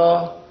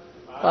Tato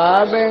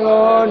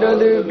Pabengo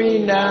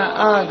Dodupina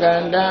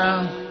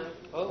Aganda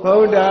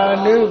Buddha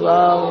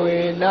Nuba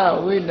Vina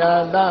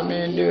Vida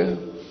Tamindu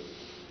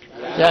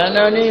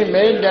Janani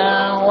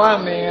Medan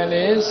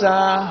Wamilisa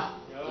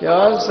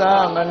Yosa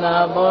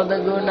Manabo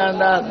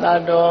Tagunata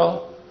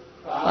Tato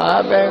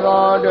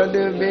Abego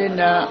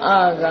Dodubina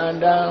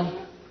Agandam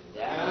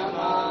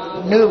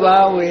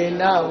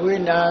Nubawina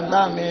Wina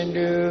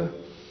Damindu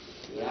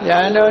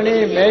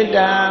Yanoni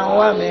Medan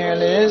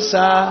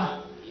Wamilisa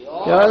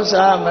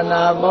Yosa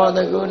Manabo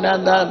the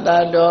Gunada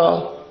Dado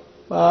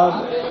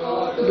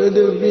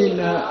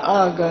Dudubina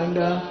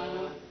Agandam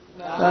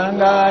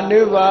Sanga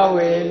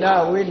Nubawina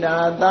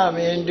Wina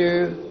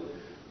Damindu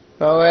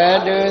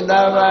Poedu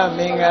Dava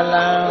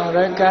Mingalam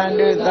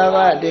Rakandu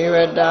Dava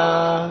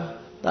Divada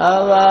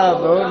Tava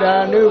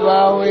Buddha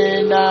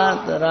Nubawina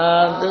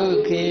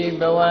Taraduki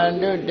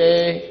Bawandu De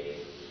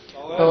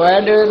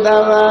Poedu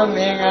Dava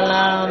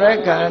Mingalam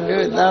Rakandu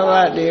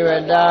Dava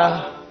Divada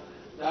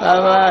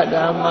Tava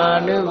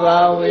Dhamma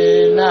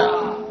Nubawina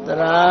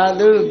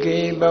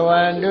Taraduki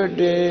Bawandu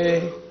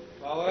De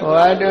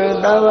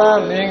Poedu Dava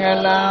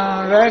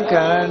Mingalam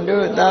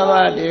Rakandu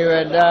Dava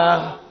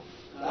Divada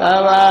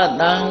Tava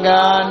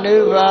Tanga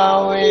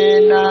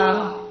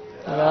Nubawina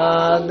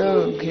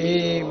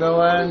Radukhi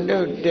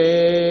Bhavandu Te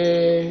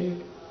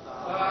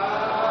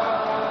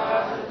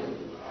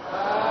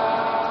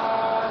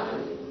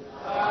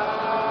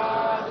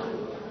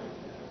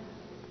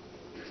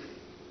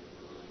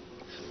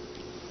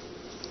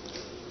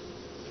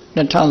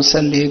Nathan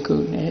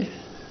Saliku ne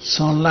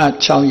Sonla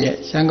Chauye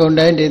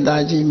Yangonday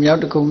Dedaji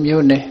Myautuku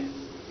Mune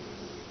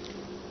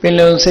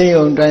Pilo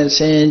Seyo Dran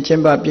Sayin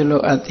Chimba Pilo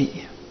Ati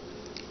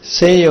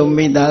Seyo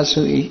Mida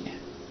Sui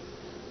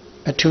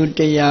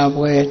Atuteya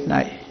Bwe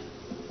Nai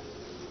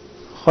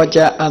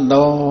Hoja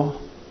Ado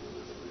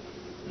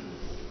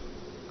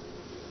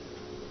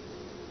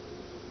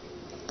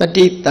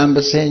Tati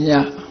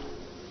Tambasenya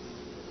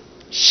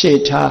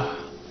Sheta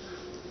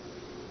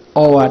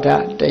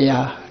Owada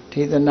Daya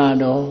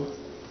Tidanado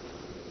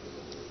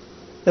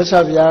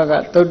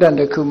Tasabyaga Todan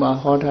de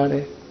Kuma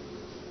Hotare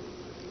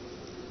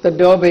The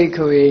Dobe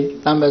Kui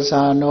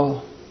Tambasano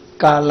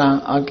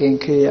Kalan Akin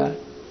Kia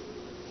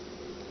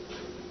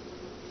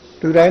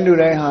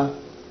Durai ha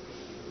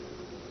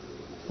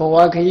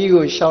Bawaki go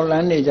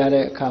Shaolan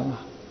Nejare Kama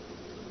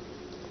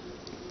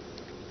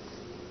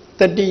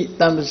Tati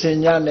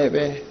Tambasenya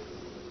Nebe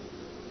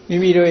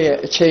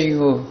Mimiroya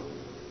Chengu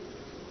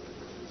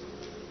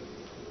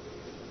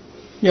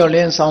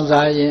Yolin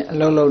Sanzai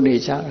Lolo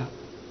Nechara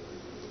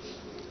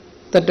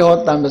The door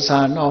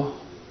Tambasano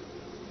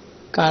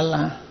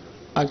Kala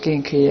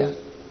Akin Kia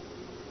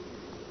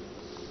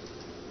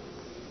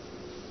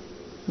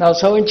Now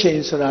so in chain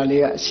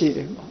Suralia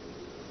Shiri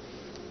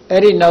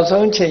Eri now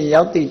so in chain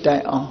Yauti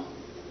die on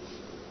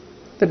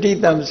the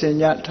Ditam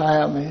Sinya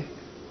Tayame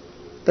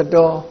the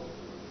door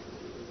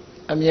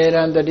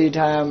Amyeran the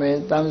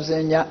Ditayame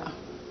Tamsenya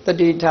the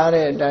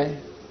Ditare die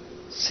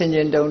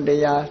Sinyan down the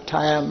ya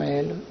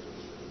Tayame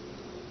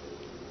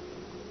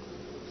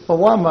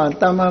Owama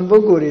Taman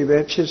Buguri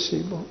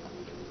Bepsibo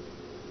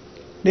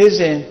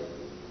Nizin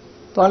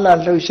Tola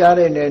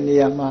Lushare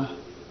Niyama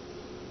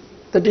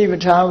the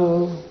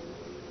Divatavu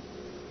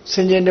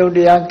Sinjendo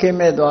de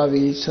Akeme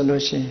Dwavi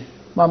solution,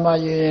 Mama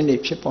Yeni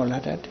Chipola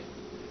that.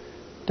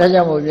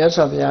 Tajamo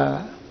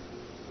Yasavia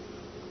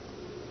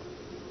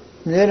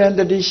Meran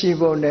the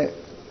Dishibo ne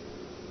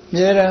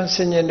Meran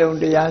Sinjendo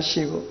de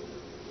Yashibo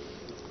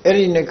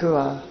Eri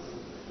Nekua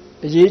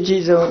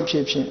Yijizo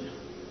Chipshin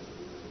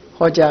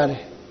Hojare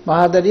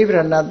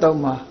Mahadariva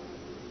Natoma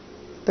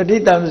the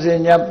Ditam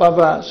Zenya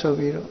Baba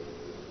Sobiro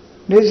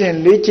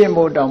Nizin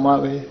Lichimo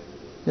Damawe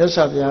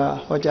Yasavia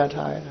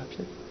Hojata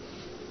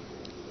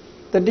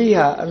The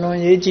Diha alone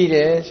Yeji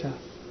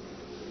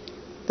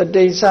the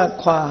Desa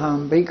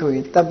Quaham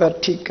Bakery,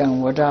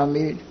 Tabatikan, what I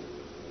made.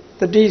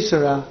 The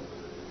Disura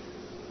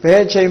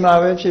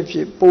Bechema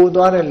Vepsi,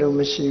 Podore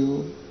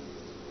Lumashu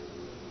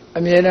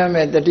Amira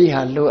met the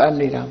Diha Lo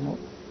Anidamo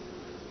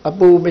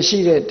Abu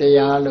Bashire de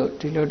Yalo,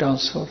 Tilo down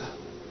soda.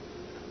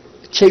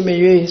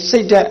 Chemi,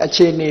 say that a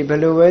cheni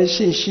below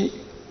she,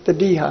 the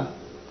Diha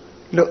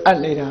Lo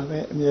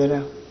Anida,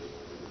 Amira.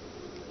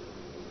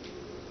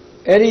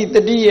 Eri the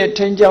dear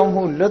Tenjam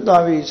who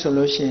Lutavi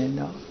solution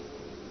now.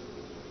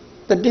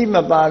 The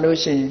Dima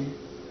Balushin,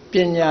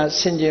 Pinya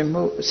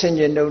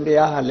Sinjendo de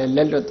Ahale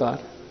Lelutar.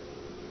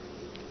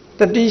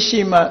 The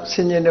Dishima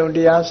Sinjendo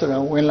de Asura,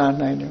 Willa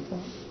Nine.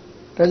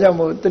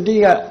 Tajamu, the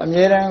Dia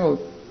Amerango,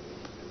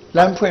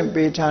 Lampuin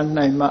Beta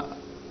Naima,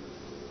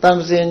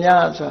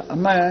 Tamsinyasa, a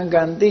man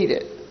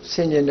Gandide,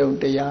 Sinjendo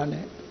de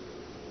Yane,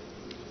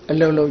 a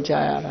Lolo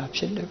Jaya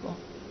Shindabo.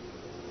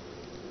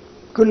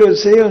 Kulu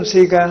Seon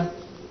Sika.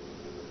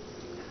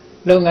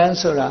 Long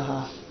answer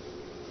ha.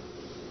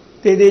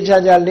 Tede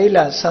Jaja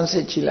Lila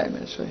Sunset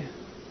Chilaiman so.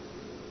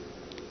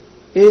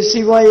 A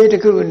Siwaye the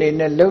Kuni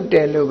and low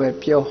de low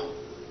pure.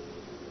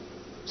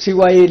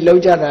 Siwaye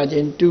Loja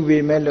Rajin to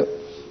be mellow.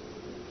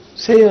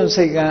 Say on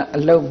Sega a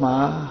low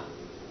ma.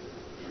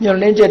 Your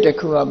legend the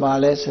Kua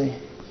Balese.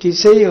 Ti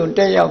say on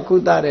Taya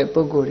Kudare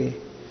Poguri.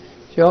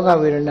 Yoga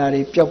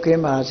Virinari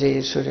Pyokema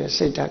say Sura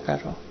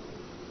Setakaro.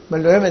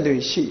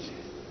 Malumadu sheet.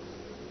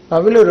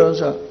 Pavilo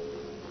Rosa.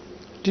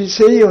 Ti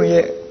say on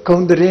ye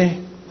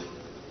Kondre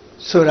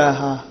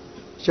Suraha.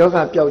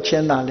 Yoga Pyo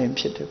Chena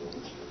Limpit.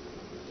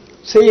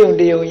 Sayung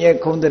de Yung Ye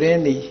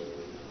Kundrendi,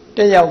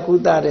 Tayaw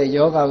Kuta de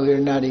Yoga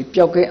Virinari,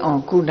 Pyoke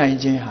on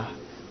Kunajinha,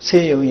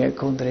 Sayung Ye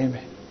Kundreme.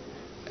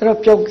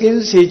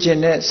 Pyokin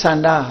Sijine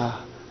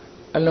Sandaha,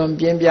 Alum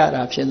Bimbia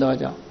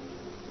Pinojo.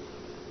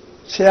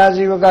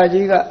 Sayazi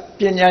Wagajiga,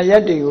 Pinya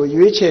Yadi,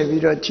 Yuche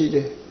Vido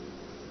Chide.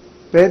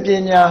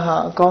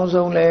 Bepinya,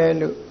 Consum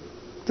Le,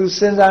 to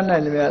Senzan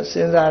and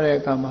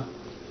Senzare Kama.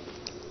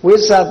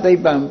 Wisa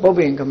Taipan,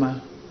 Bobin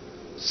Kama.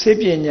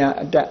 Sipinya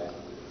Ada.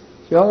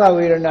 Yoga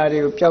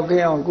Viranari,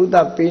 Pyoke on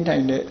Guda Pinta,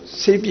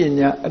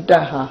 Sipinya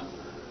Adaha.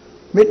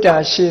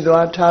 Mita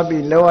Shidwa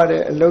Tabi, lower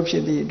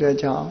Lopshidi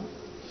Dajam.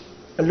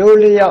 A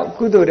lowly out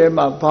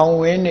Kudurema, Pound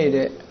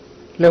Winnie,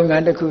 long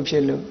under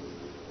Kuchelu.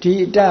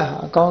 Di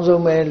Daha, Council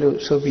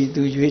Melu, so be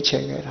do you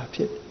check it up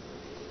yet.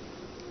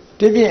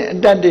 Divi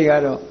and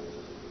Dandigaro.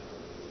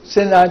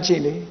 Senda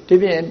Chile,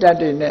 Divi and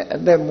Daddy,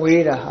 the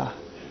Muiraha,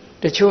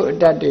 the Chu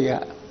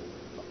Dadiga,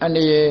 and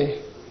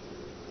the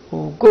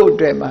go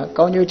drama,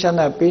 Conju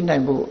Chana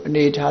Pinambu,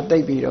 need her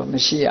debut,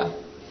 Messiah.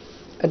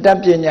 A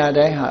Dapinya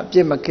Deha,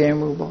 Jim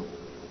Camubo.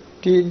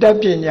 The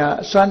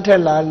Dapinya,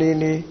 Swantella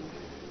Lily,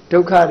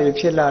 Dokari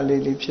Pilla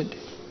Lily Pit.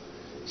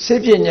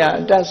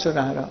 Sipinya,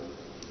 Dasuraro.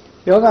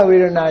 Yoga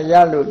Virana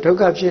Yalu,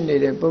 Dokapini,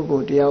 the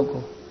Bogo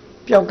Diago.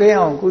 Pyoke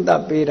on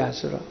Kuda Beda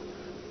Sura.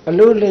 A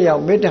lowly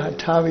of Mita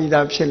Tavi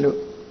Dapsilu.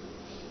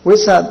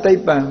 Wisa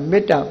Taipan,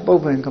 Mita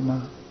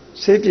Bobenkama.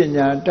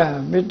 Sipinya da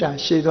Mita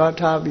Shidwa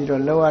Tabi or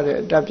lower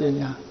the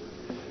Dapinya.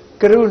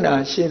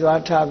 Karuna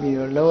Shidwa Tabi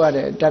or lower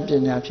the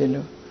Dapinya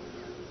Pilu.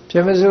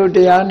 Piamazo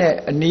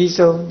Diane,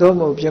 Aniso,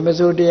 Domo,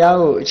 Piamazo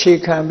Diao,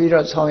 Chikan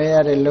Biro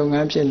Soya, the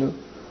Lungan Pilu.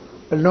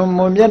 A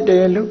Lumomia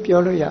de Lup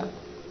Yoluya.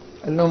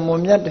 A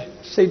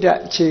Lumomia, say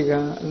that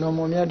Chiga,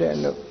 Lumomia de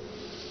Lup.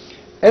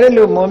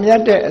 Elu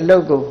Momia de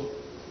Logo.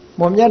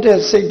 Momia de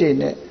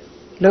Sidine,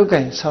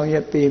 Logan,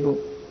 Soya Pibu.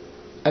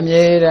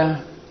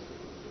 Amiera.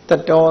 The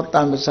door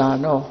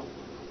Tamazano,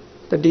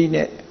 the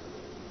Dine,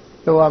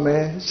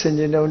 Loame,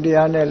 Sinjino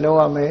Diane,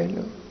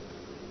 Loame,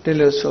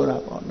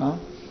 Delusura, no?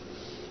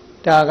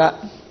 Daga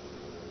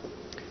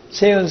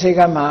Seun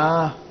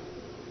Segama,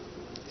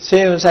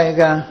 Seun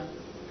Sega,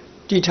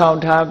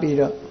 Ditown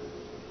Tabido,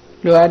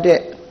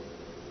 Luade,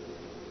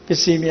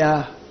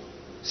 Pisimia,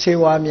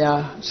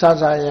 Sewamia,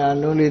 Sazaya,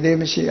 Luli de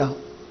Misia,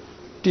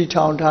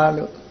 Ditown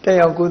Talu,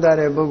 Tayakuda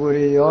de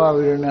Boguri, Yoa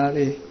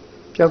Virinari,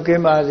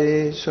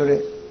 Pyokimazi,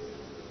 Sure.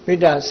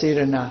 Vida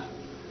Sirana,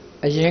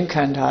 a yin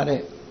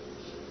cantare,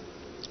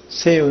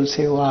 Seun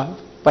Sewa,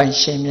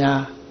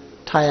 Banshimia,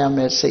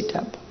 Tayame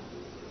Sitamp.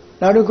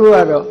 Now the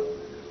Kuado,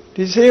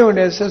 the Seun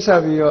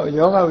Sasavio,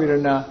 Yoga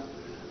Virana,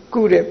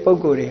 Kude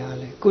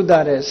Poguriale,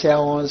 Kudare,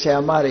 Seon,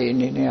 Seamari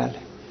in Ineale.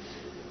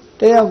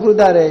 They are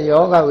Kudare,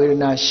 Yoga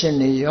Virana,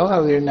 Shini, Yoga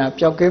Virana,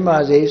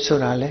 Pyokemazi,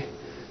 Surale,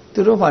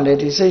 Turumale,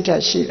 the Seta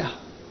Shira,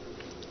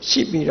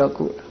 Shipiro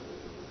Kuda.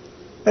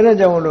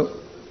 Elajamu,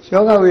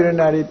 Yoga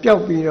Viranari,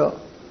 Pyokiro.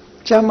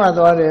 Chama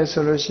Dware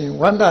solution,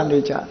 Wanda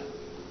nature.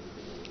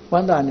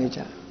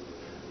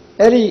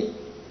 Eri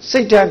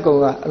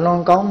Sitagoa,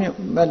 along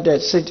Gom, but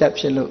that sit up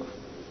Shilu.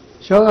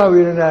 Yoga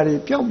Viranari,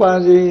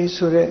 Pyobazi,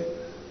 Sure,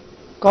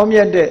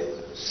 Gomia de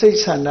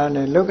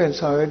 600, look and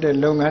saw it a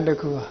long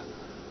undercover.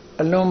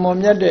 Along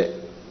Momia de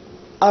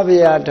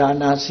Avia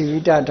Dana,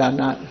 Sivita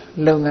Dana,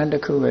 long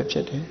undercover.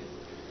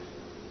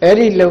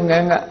 Eri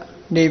Longanga,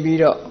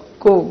 Nebido,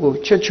 Go,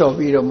 Chucho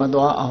Vido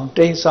Madua,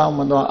 Dane Sound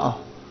Madua.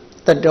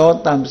 The door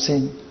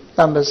Tamsin,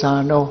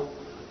 Tambasano,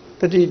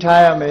 the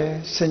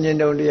Titayame,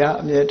 Senino Dia,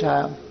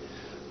 Mietayam,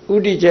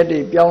 Udi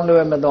Jetty,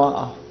 Bionlo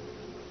Madua,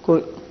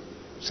 good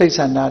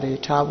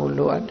 600 Tabu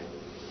Luad.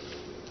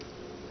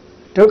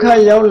 Toka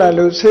Yola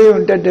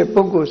Luceum de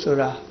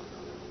Pugusura,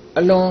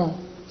 alone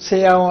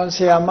Seawan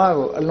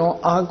Seamago, alone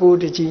Agu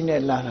de Gene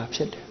Lara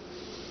Pit.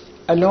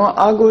 Alone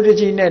Agu de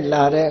Gene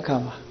Lara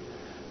Kama.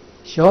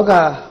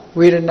 Yoga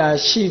Virana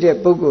Shi de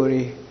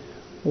Puguri,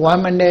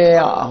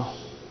 Wamanea.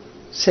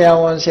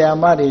 Seawan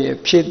Seamari,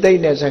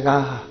 Pshidane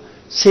Zagaha,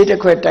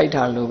 Sitaquet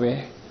Data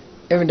Lube,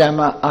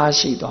 Evidama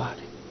Ashidwad,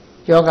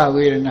 Yoga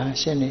Virana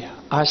Shenia,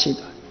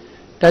 Ashidwad,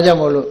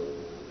 Tajamolo,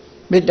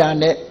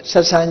 Midane,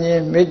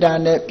 Sasanye,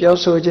 Midane,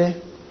 Piosoje,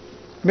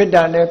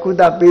 Midane,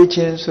 Kuda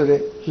Beachin Sure,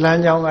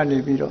 Lanyang and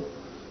Libido,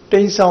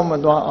 Ding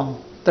Salmadwa,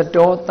 the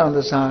door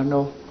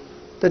Tandasano,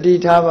 the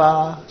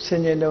Ditava,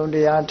 Senino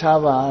de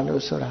Atava,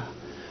 Lusura,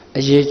 a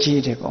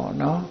Yeji de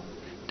Bono,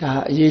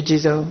 Da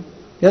Yejizo.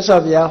 Yes,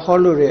 of ya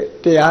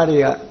holure, the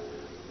area,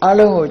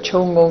 Alo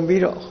Chongong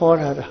Bido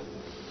Horada.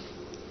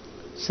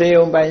 Say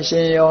on by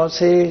Shenyo,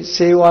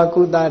 say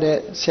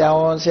Wakudare,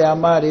 Siaon,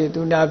 Siamari,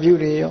 Duna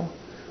Beauty,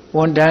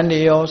 one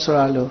dandy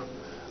Soralo.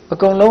 A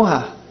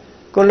Goloha,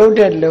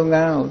 Goloded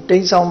Lungan,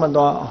 Ding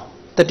Salmador,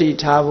 the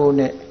Ditavo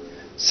net,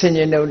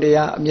 Senino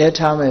dea,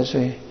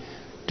 Mietames,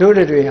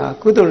 Dodria,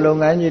 Kudu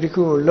Lungan,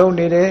 Yiku,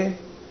 lonely day.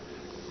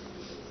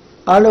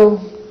 Alo,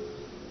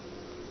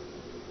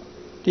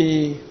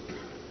 the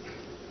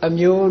a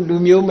mule,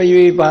 Lumio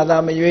Mayu,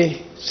 Bada Mayu,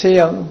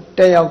 Sayang,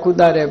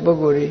 Tayakudare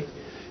Boguri,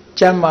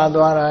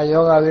 Chamadwara,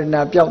 Yoga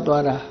Virna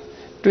Pyotwara,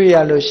 တွေ့ရ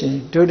လို့ရှိရင်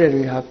တို့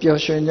တွေဟာ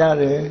ပျော်ရွှင်ကြ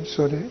တယ်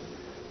ဆိုတဲ့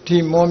ဒီ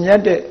မွန်မြ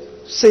တ်တဲ့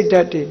စိတ်ဓာ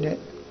တ်တွေနဲ့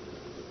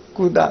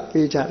ကုသ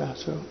ပေးကြတာ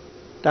ဆို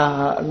ဒါ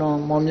ဟာအလွန်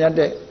မွန်မြတ်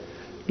တဲ့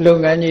လုပ်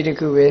ငန်းကြီးတစ်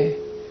ခုပဲ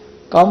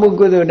ကောင်းမှု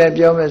ကုသိုလ်နဲ့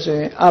ပြောမယ်ဆို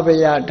ရင်အဘ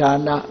ယဒါ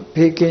န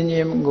ဘေးကင်းခြ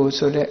င်းကို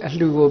ဆိုတဲ့အ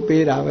လှူကို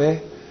ပေးတာပဲ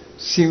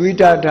စီဝိ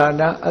တဒါ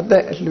နအသ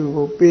က်အလှူ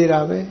ကိုပေးတာ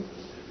ပဲ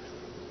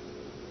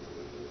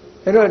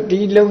အဲ့တော့ဒီ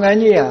လုပ်ငန်း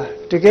ကြီးဟာ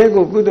တကယ်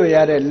ကိုကုသိုလ်ရ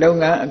တဲ့လုပ်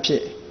ငန်းအဖြ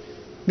စ်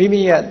မိ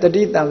မိရဲ့တ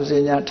တိတံစ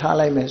င်ညာထား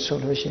လိုက်မယ်ဆို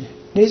လို့ရှိရင်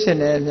နေ့စဉ်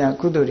နဲ့အမျှ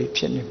ကုသိုလ်တွေ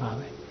ဖြစ်နေမှာ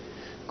ပဲ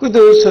ကု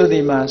သိုလ်ဆိုဒီ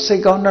မှာစိ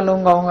တ်ကောင်းနှ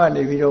လုံးကောင်းက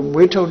နေပြီးတော့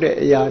မွေးထုတ်တဲ့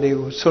အရာတွေ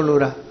ကိုဆိုလို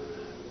တာ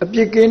အပြ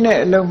စ်ကင်းတဲ့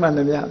အလုံးမှန်သ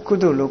မျှကု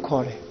သိုလ်လို့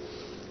ခေါ်တယ်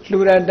လှူ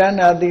ဒါန်း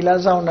တာသီလ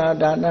ဆောင်တာ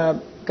ဒါန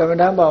ကမ္မဋ္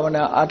ဌာန်းဘာဝ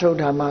နာအာထုတ်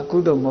တာမှကု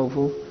သိုလ်မဟုတ်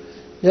ဘူး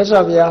မြတ်စွာ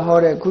ဘုရားဟော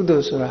တဲ့ကုသို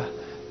လ်ဆိုတာ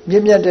မြ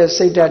င့်မြတ်တဲ့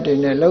စိတ်ဓာတ်တွေ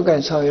နဲ့လောက်က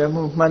င်ဆောင်ရွက်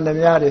မှုမှန်သ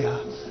မျှတွေဟာ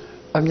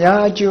အများ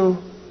အကျိုး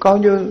ကော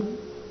င်းကျိုး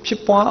ဖြ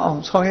စ်ပွားအော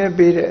င်ဆောင်ရွက်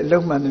ပေးတဲ့အလု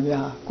ပ်မှန်သမျှ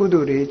ကု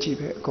သိုလ်တွေကြီး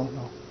ပဲအကုန်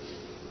လုံး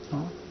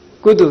နော်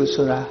ကုသိုလ်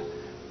ဆိုတာ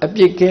အ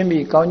ပြစ်ကင်း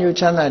ပြီးကောင်းကျိုး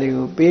ချမ်းသာတွေ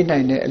ကိုပေးနို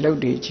င်တဲ့အလုပ်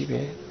တွေကြီး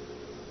ပဲ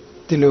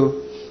ဒီလို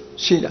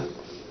ရှိတာ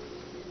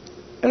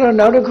အဲ့တော့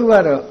နောက်တစ်ခုက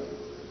တော့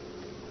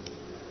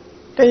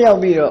တက်ရောက်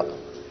ပြီးတော့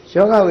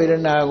ယောဂဝေဒ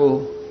နာကို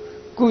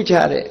ကုကြ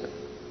တဲ့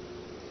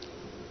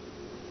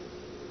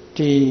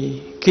ဒီ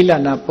ခိလ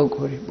နာပုဂ္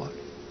ဂိုလ်တွေပေါ့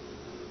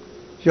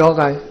ယော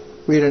ဂ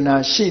ဝေဒနာ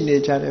ရှိနေ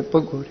ကြတဲ့ပု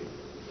ဂ္ဂိုလ်တွေ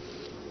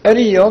အဲ့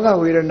ဒီယောဂ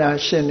ဝေဒနာ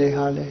ရှင်တွေ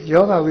ဟာလေ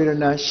ယောဂဝေဒ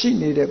နာရှိ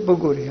နေတဲ့ပု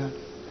ဂ္ဂိုလ်တွေဟာ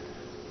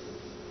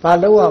ဘာ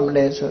လုပ်ရမ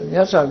လဲဆိုမြ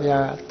တ်စွာဘု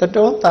ရားကတ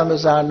တောတမ္ပ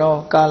ဇာနော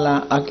ကာလံ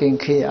အကင်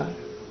ခေယ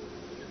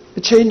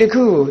အချိန်တစ်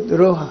ခုကိုသူ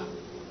တို့ဟာ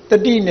တ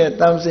တိနဲ့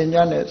တမ္ပစင်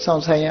ညာနဲ့ဆော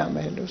င်ဆိုင်ရမ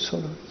ယ်လို့ဆို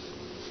လို့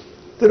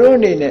သူတို့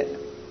အနေနဲ့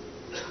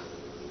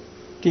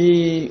ဒီ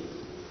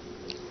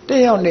တ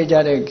က်ရောက်နေကြ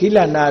တဲ့ဂိလ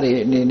နာတွေ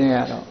အနေနဲ့က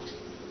တော့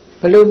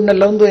ဘယ်လိုနှ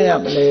လုံးသွင်းရ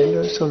မလဲ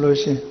လို့ဆိုလို့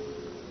ရှိရင်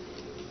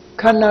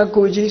ခန္ဓာ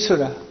ကိုယ်ကြီးဆို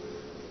တာ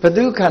ဘု து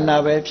ခန္ဓာ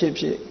ပဲဖြစ်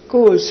ဖြစ်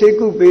ကိုယ်ဆေး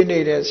ကုပေးနေ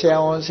တဲ့ဆရာ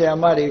ဝန်ဆရာ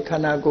မတွေခ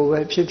န္ဓာကိုယ်ပဲ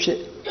ဖြစ်ဖြစ်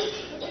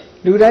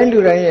လူတိုင်း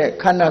ရဲ့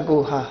ခန္ဓာကို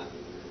ယ်ဟာ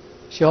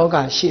ယောဂ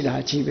ရှိတာ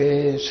ကြီးပဲ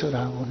ဆို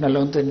တာကိုနှ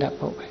လုံးသွင်းတတ်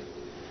ဖို့ပဲ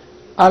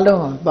အလုံး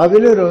ဟာဘာဖြ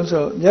စ်လို့တော့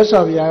ဆိုမြတ်စွာ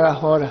ဘုရားက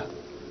ဟောတာ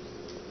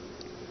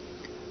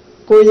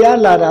ကိုရ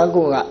လာတာ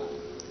ကိုက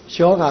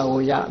ယောဂ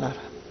ကိုရလာ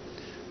တာ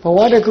ဘဝ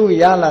တစ်ခု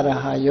ရလာတာ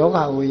ဟာယောဂ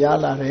ကိုရ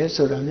လာတယ်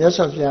ဆိုတာမြတ်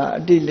စွာဘုရား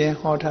အတိလင်း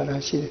ဟောထားတာ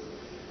ရှိတယ်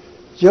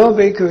ယော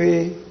ဘိက္ခွေ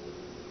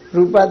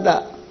ရူပတ္တ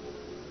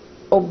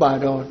ဥပ္ပါ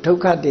ဒောဒု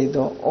က္ခတေ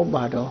သောဥပ္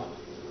ပါဒော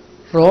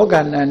ရောဂ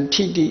နံ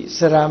ထိတိစ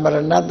ရမရ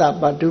ဏတ္တ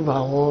ပတုဘာ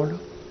ဝော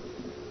လို့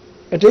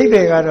အဓိပ္ပာ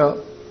ယ်ကတော့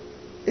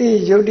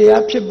ယုတ်တ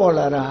ရားဖြစ်ပေါ်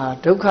လာတာဟာ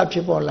ဒုက္ခဖြ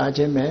စ်ပေါ်လာ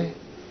ခြင်းပဲ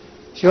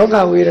ယောဂ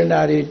ဝေဒနာ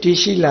တွေတည်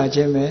ရှိလာခြ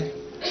င်းပဲ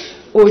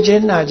အိုခြ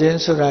င်းနာခြင်း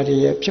ဆိုတာတွေ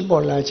ဖြစ်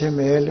ပေါ်လာခြင်း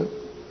ပဲလို့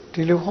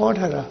ဒီလိုဟော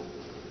ထားတာ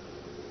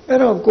အဲ့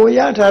တော့ကိုရ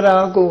ထားတာ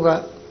ကိုက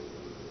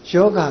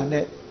ယောဂ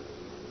နဲ့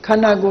ခ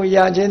န္ဓာကိုယ်ရ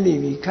ခြင်းတည်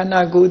ပြီးခန္ဓာ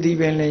ကိုယ်ဒီ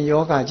ပင်လည်း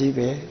ယောဂကြီး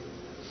ပဲ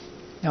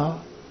နော်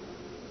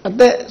အ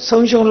သက်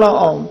ဆုံးရှုံးလောက်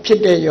အောင်ဖြစ်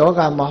တဲ့ယော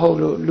ဂမဟုတ်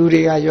လို့လူ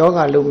တွေကယောဂ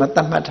လို့မသ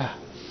တ်မှတ်တာ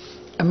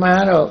အမှန်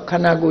ကတော့ခ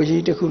န္ဓာကိုယ်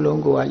ကြီးတစ်ခု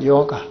လုံးကိုက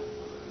ယောဂ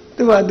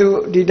သူကသူ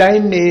ဒီတို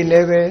င်းနေလ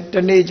ည်းပဲတ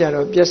နေ့ကျ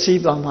တော့ပျက်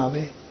စီးသွားမှာ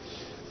ပဲ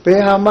ဘ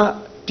ယ်ဟာမှ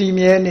တည်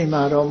မြဲနေ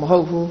မှာတော့မဟု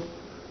တ်ဘူး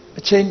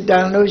အချိန်တ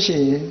န်လို့ရှိ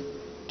ရင်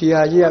ဒီ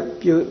ဟာကြီးက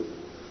ပြု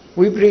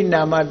ဝိပရိ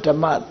နာမဓမ္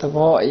မသ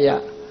ဘောအရာ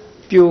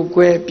ပြို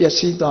ကွဲပျက်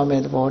စီးသွားမ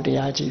ယ့်သဘောတ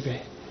ရားကြီးပဲ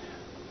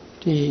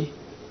ဒီ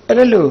အဲ့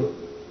ဒါလို့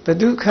ဘု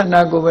து ခန္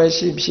ဓာကိုယ်ပဲ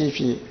ရှိဖြ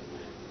စ်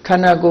ခ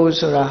န္ဓာကိုယ်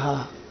ဆိုတာဟာ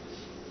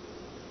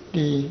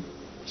ဒီ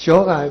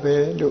ယောဂပဲ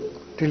လို့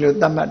ဒီလို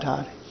သတ်မှတ်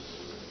ထားတယ်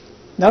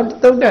နောက်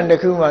သုတ်တန်တစ်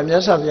ခုမှာမြ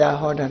တ်စွာဘုရား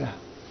ဟောတာ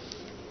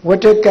ဝ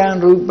တ္တကံ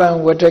ရူပံ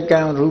ဝတ္တကံ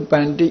ရူပ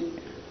န္တိ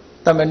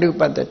သမနု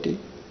ပတ္တိ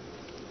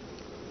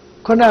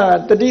ခုန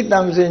ကတတိတံ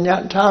စင်ညာ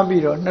ထား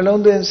ပြီးတော့နှ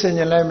လုံးသွင်းဆင်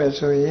ခြင်လိုက်မယ်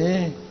ဆိုရ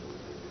င်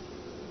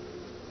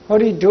ဟော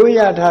ဒီဒုရ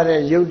ထား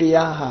တဲ့ယုတ်တ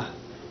ရားဟာ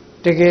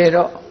တကယ်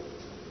တော့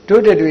ဒု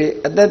တွေ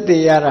အသက်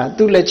သေးရတာ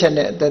သူ့လက်ချက်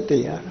နဲ့အသက်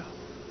သေးရတာ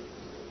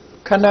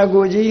ခန္ဓာ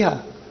ကိုယ်ကြီးဟာ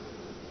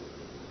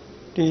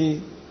ဒီ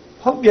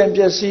ဟောက်ပြန်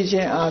ပျက်စီးခြ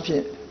င်းအပြ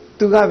င်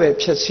သူကပဲ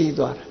ဖြည့်ဆည်း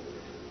သွားတာ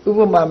ဥပ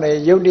မာမဲ့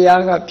ယုတ်တ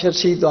ရားကဖြည့်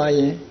ဆည်းသွားရ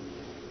င်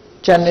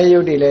ဉာဏ်နဲ့ယု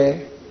တ်တွေလည်း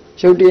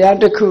ယုတ်တရား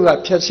တစ်ခုက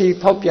ဖြည့်ဆည်း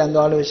ဖောက်ပြန်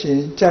သွားလို့ရှိရ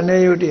င်ဉာဏ်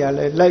နဲ့ယုတ်တရားလ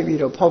ည်းလိုက်ပြီး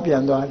တော့ဖောက်ပြ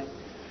န်သွားတယ်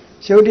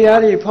ယုတ်တရား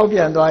တွေဖောက်ပြ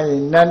န်သွားရ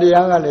င်နံတ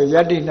ရားကလည်းယ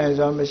တ္တိနိုင်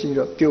စွာမရှိ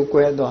တော့ပြို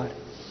ကွဲသွားတယ်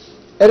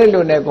အဲ့ဒီ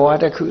လိုနဲ့ဘဝ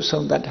တစ်ခု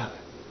ဆုံးတတ်တာ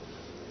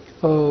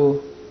ဟို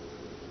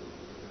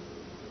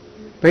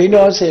ဘိန်း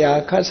တော်ဆရာ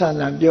ခတ်ဆန္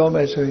ဒပြောမ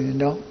ယ်ဆိုရင်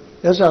တော့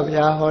မြတ်စွာဘု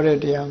ရားဟောတဲ့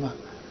တရားမှာ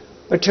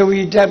ပထဝီ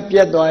ဓာတ်ပြ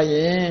တ်သွားရ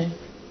င်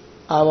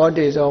အာဘော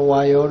တေဇောဝါ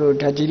ယောတို့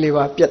ဓာတ်ကြီးလေး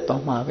ပါပြတ်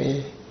သွားမှာပဲ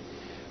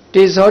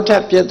တေဇောဓာ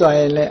တ်ပြတ်သွား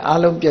ရင်လည်းအ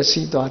လုံးပျက်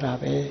စီးသွားတာ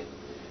ပဲ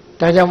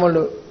ဒါကြောင့်မ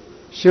လို့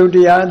ယုတ်တ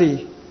ရားသည်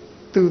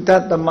သူတ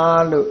တ်သ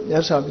မားလို့မြ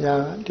တ်စွာဘုရား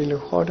ကဒီ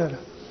လိုဟောတာ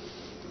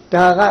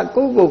ဒါက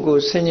ကိုယ့်ကို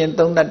ယ်ဆင်ញင်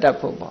သုံးတတ်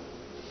ဖို့ပေါ့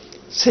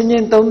ဆင်ញ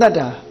င်သုံးတတ်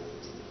တာ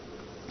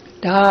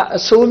ဒါအ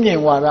စိုးမြင်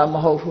ဝါဒမ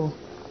ဟုတ်ဘူး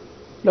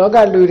လောက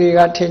လူတွေက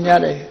ထင်ကြ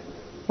တယ်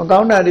မကော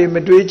င်းတာတွေမ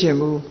တွေးချင်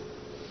ဘူး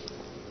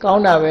ကော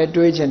င်းတာပဲ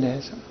တွေးချင်တယ်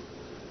ဆို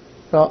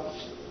တော့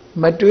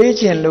မတွေး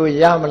ခြင်းလို့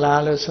ရမ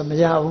လားလို့ဆိုမ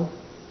ရဘူး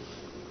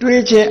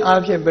တွေးခြင်းအ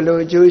ပြင်ဘယ်လို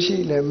အကျိုးရှိ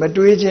လဲမ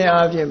တွေးခြင်းအ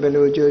ပြင်ဘယ်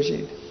လိုအကျိုးရှိ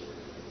လဲ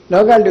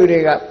လောကလူတွေ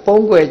ကပုံ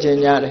ကွယ်ခြင်း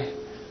ရတယ်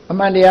အ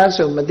မှန်တရား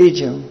ဆိုမသိ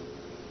ခြင်း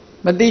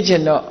မသိခြ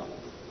င်းတော့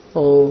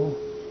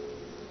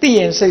သိရ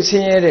င်စိတ်ဆ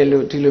င်းရဲတယ်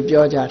လို့ဒီလို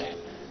ပြောကြတယ်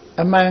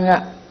အမှန်က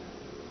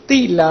သိ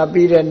လာ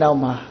ပြီးတဲ့နောက်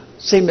မှာ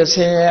စိတ်မဆ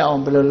င်းရဲအော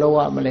င်ဘယ်လိုလုပ်ရ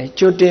မလဲ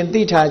ကြိုတင်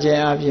သိထားခြင်း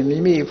အပြင်မိ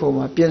မိအဖို့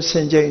မှာပြင်ဆ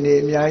င်ခြင်းတွေ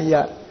အများကြီးရ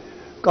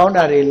ကောင်း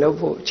တာတွေလုပ်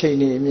ဖို့အချိန်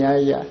တွေအများ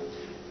ကြီးရ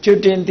ကြို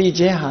တင်သိ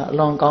ခြင်းဟာအ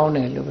လွန်ကောင်းတ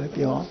ယ်လို့ပဲ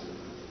ပြော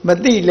မ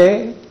သိလဲ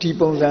ဒီ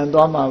ပုံစံ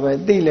သွားမှာပဲ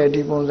သိလဲ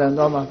ဒီပုံစံ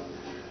သွားမှာ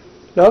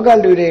လောက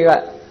လူတွေက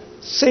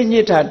စိတ်ည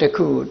စ်တာတစ်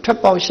ခုထပ်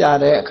ပေါက်ရှာ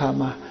တဲ့အခါ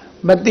မှာ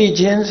မသိ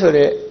ခြင်းဆို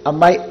တဲ့အ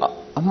မိုက်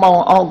အမှော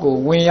င်အောက်ကို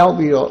ဝင်ရောက်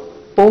ပြီးတော့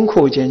ပုံ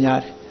ခိုခြင်းရ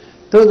တယ်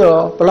သို့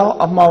တော့ဘလောက်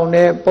အမှောင်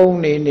နဲ့ပုံ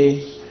နေ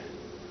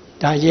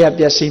ဒါကြီးက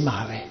ပျက်စီးမှာ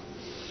ပဲ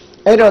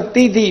အဲ့တော့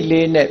တိတိ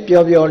လေးနဲ့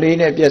ပျော်ပျော်လေး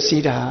နဲ့ပျက်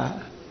စီးတာ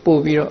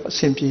ပို့ပြီးတော့အဆ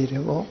င်ပြေတ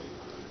ယ်ပေါ့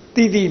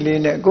တိတိ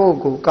လေးနဲ့ကိုယ့်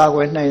ကိုကာကွ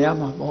ယ်နိုင်ရ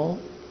မှာပေါ့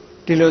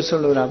ဒီလိုဆို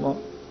လိုတာပေါ့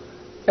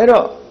အဲ့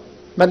တော့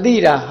မသိ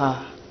တာဟာ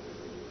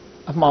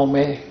အမှောင်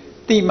ပဲ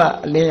တိမှ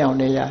အလင်းရောင်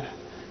နဲ့ရတာ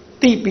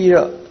တိပြီး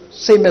တော့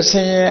စိတ်မဆ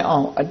င်းရဲအော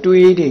င်အ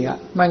တွေးတွေက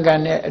မှန်က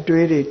န်တဲ့အ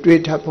တွေးတွေ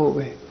တွေးထပ်ဖို့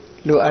ပဲ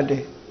လိုအပ်တ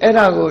ယ်အဲ့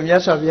ဒါကိုမြ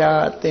တ်စွာဘုရား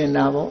ကသင်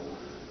တာပေါ့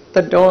တ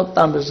တောတ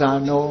မ္ပဇာ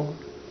နော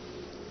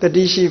တ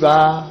တိရှိပါ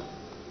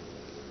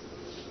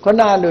ခု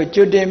နလို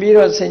ကြွတင်ပြီး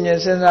တော့ဆင်ញင်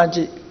စဉ်းစားကြ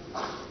ည့်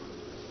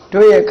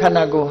တို့ရဲ့ခန္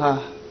ဓာကိုယ်ဟာ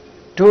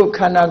တို့ခ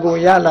န္ဓာကို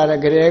ယ်ရလာတဲ့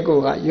ကလေးကို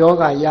ကယော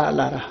ဂရ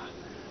လာတာ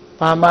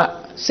ဘာမှ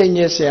စိတ်ည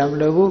စ်เสียမ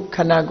လို့ဘူးခ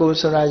န္ဓာကိုယ်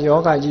ဆိုတာယော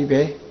ဂကြီး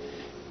ပဲ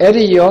အဲ့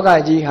ဒီယောဂ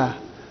ကြီးဟာ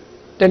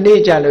တနေ့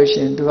ကြလို့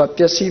ရှိရင်သူက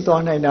ပျက်စီး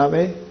သွားနိုင်တာ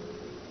ပဲ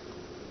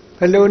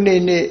ဘလို့နေ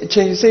အ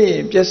ချိန်စိတ်ရ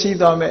င်ပျက်စီး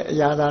သွားမဲ့အ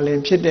ရာသာလင်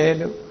ဖြစ်တယ်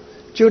လို့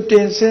ကြွတ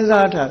င်စဉ်း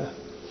စားထားတာ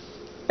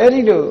အဲ့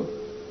ဒီလို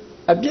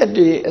အပြက်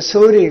တွေအ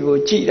ဆိုးတွေကို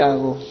ကြည်တာ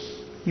ကို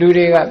လူ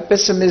တွေက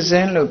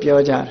pessimism လို့ပြော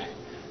ကြတယ်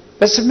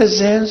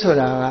pessimism ဆို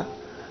တာက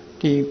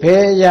ဒီဘ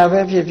ယ်အရာ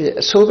ပဲဖြစ်ဖြစ်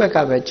အဆိုးဘက်က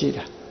ပဲကြည်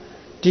တာ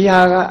ဒီ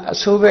ဟာကအ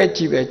ဆိုးဘက်ကြ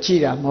ည့်ပဲကြည်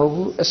တာမဟုတ်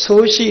ဘူးအ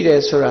ဆိုးရှိတ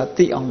ယ်ဆိုတာ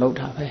သိအောင်လုပ်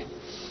တာပဲ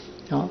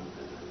နော်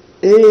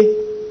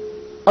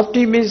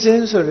optimism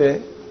ဆိုတဲ့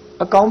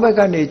အကောင်းဘက်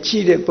ကနေကြ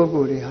ည့်တဲ့ပုဂ္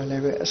ဂိုလ်တွေဟာလ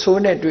ည်းပဲအ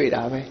ဆိုးနဲ့တွေ့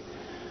တာပဲ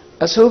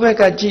အဆိုးဘက်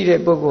ကကြည့်တဲ့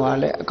ပုဂ္ဂိုလ်ဟာ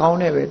လည်းအကောင်း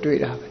နဲ့ပဲတွေ့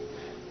တာပဲ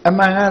အ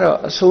မှန်ကတော့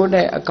အဆိုး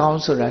နဲ့အကောင်း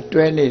ဆိုတာ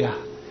တွဲနေတာ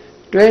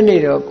တွဲနေ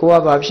တော့ကိုက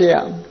ဘာဖြစ်ရ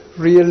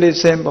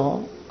realism ပေါ့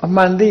အ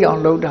မှန်သိအော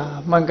င်လုပ်တာ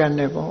မှန်ကန်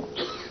တယ်ပေါ့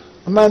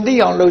အမှန်သိ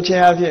အောင်လုပ်ခြ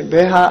င်းအဖြစ်ဘ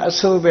ယ်ဟာအ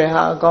ဆိုးဘယ်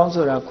ဟာအကောင်း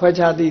ဆိုတာခွဲ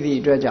ခြားသိသည့်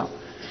အတွက်ကြောင့်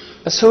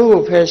အဆိုး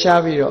ကိုဖယ်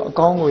ရှားပြီးတော့အ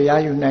ကောင်းကိုရ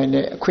ယူနိုင်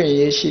တဲ့အခွင့်အ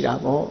ရေးရှိတာ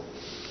ပေါ့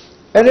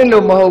အဲ့ဒီ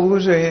လိုမဟုတ်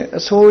ဘူးဆိုရင်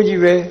အဆိုး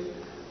ကြီးပဲ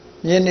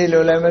မြင်နေ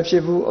လို့လည်းမဖြ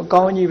စ်ဘူးအ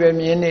ကောင်းကြီးပဲ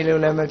မြင်နေ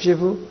လို့လည်းမဖြစ်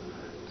ဘူး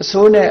အ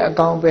ဆိုးနဲ့အ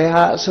ကောင်းဘယ်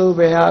ဟာအဆိုးဘ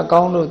ယ်ဟာအ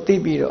ကောင်းလို့သိ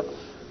ပြီးတော့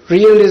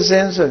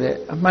realism ဆိုတဲ့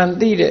အမှန်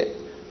သိတဲ့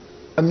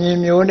အမြင်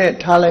မျိုးနဲ့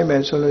ထားလိုက်မ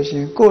ယ်ဆိုလို့ရှိ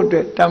ရင်ကိုယ့်အတွ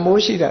က်တန်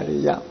ဖိုးရှိတာတွေ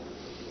ရ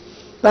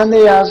တန်တ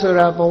ရားဆို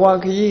တာဘဝ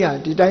ခရီးဟာ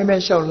ဒီတိုင်းပဲ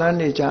လျှောက်လန်း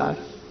နေကြ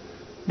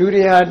လူ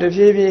တွေဟာတဖြ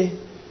ည်းဖြည်း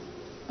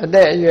အသ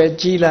က်အရွယ်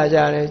ကြီးလာကြ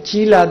တယ်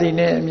ကြီးလာသည်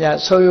နဲ့အမျှ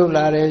ဆုပ်ယုပ်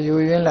လာတယ်ယို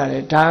ယွင်းလာတ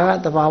ယ်ဒါက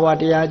သဘာဝ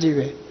တရားကြီး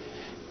ပဲ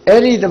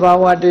အဲ့ဒီသဘာ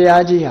ဝတ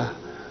ရားကြီးဟာ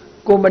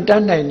ကိုမတ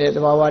တ်နိုင်တဲ့သ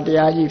ဘာဝတ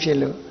ရားကြီးဖြစ်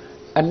လို့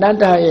အနတ္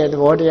တရဲ့သ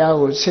ဘောတရား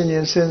ကိုဆင်ញ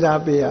င်စဉ်း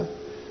စားပေးရ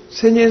ဆ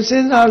င်ញင်စ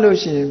ဉ်းစားလို့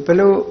ရှိရင်ဘ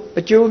လို့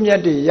အကျိုးမြ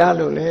တ်တွေရ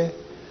လို့လဲ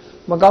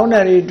မကောင်းတာ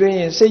တွေတွေ့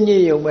ရင်စိတ်ည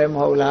စ်ရုံပဲမ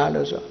ဟုတ်လား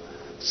လို့ဆို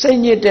စိတ်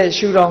ညစ်တဲ့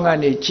ရှုထောင့်က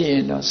နေကြည့်ရ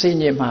င်တော့စိတ်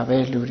ညစ်မှာပဲ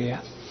လူတွေက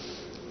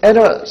အဲ့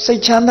တော့စိ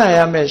တ်ချမ်းသာရ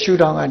မယ့်ရှု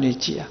ထောင့်ကနေ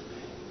ကြည့်ရ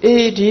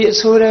ဒီအ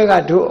ဆိုးတွေက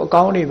တို့အ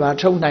ကောင်းတွေပါ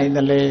ထုတ်နိုင်တ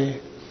ယ်လေ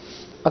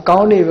အကော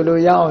င်းတွေဘယ်လို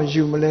ရအောင်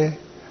ယူမလဲ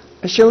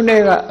အရှုံးတွေ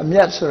ကအမြ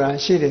တ်ဆိုတာ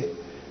ရှိတယ်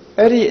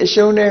အဲ့ဒီအ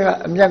ရှုံးတွေက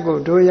အမြတ်ကို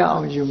တို့ရ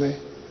အောင်ယူမယ်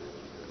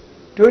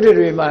တို့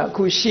တွေမှာအ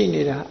ခုရှိ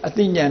နေတာအ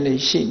သိဉာဏ်တွေ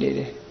ရှိနေတ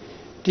ယ်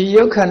ဒီ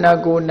ယုတ်ခန္ဓာ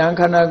ကိုယ်နာမ်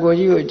ခန္ဓာကိုယ်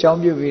ကြီးကိုအကြောင်း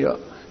ပြုပြီးတော့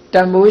တ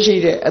န်ဖိုးရှိ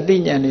တဲ့အသိ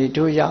ဉာဏ်တွေ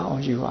တို့ရအော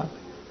င်ယူပါ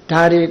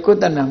ဒါတွေကိုယ်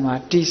တဏ္ဍာမှာ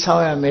တိဆော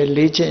က်ရမယ်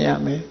လေ့ကျင့်ရ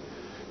မယ်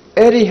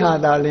အဲ့ဒီဟာ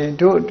သာလင်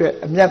တို့အတွက်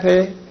အမြတ်ပဲ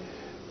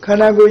ခန္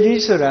ဓာကိုယ်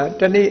ကြီးဆိုတာ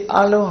တနေ့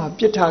အလုံးဟာ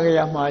ပြစ်ထားကြရ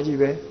မှာကြီး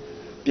ပဲ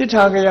ပြစ်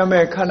ထားကြရမ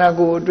ယ်ခန္ဓာ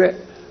ကိုယ်အတွက်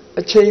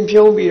အချိန်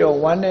ဖြုံးပြီးတော့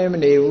ဝမ်းနေမ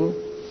နေဘူး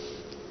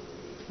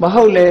မ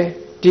ဟုတ်လေ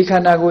ဒီခ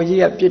န္ဓာကိုယ်ကြီး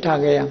ကပြစ်ထား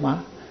ကြရမှာ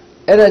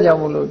အဲ့ဒါကြောင့်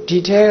မို့လို့ဒီ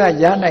ထဲက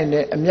ရနိုင်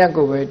တဲ့အမြတ်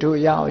ကိုပဲတို့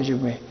ရအောင်ယူ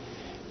မယ်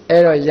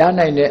အဲ့တော့ရ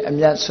နိုင်တဲ့အ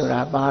မြတ်ဆိုတာ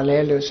ဘာလဲ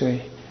လို့ဆိုရ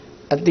င်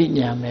အတိ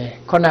ညာမယ်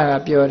ခုနက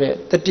ပြောတဲ့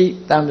တတိ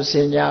တမ္ပစ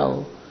င်ညာကို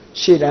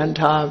ရှေ့တန်း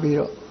ထားပြီး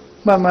တော့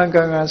မှန်မှန်က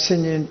န်ကန်ဆင်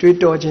ញင်တွေး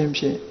တောခြင်း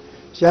ဖြင့်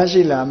ရ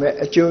ရှိလာမဲ့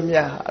အကျိုးမြ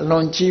တ်အလွ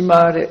န်ကြီး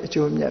မားတဲ့အ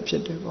ကျိုးမြတ်ဖြ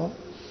စ်တယ်ပေါ့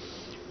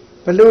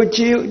ဘလို့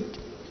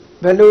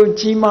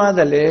ကြီးမားတ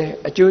ယ်လဲ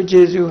အကျိုး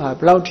ကျေးဇူးဟာ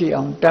ဘလောက်ထိ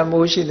အောင်တန်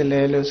ဖိုးရှိတယ်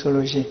လဲလို့ဆို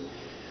လို့ရှိရင်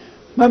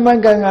မှန်မှန်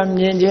ကန်ကန်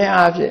မြင်ခြင်းအ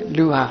ဖြစ်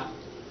လူဟာ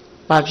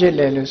ဘာဖြစ်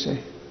လဲလို့ဆိုရ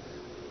င်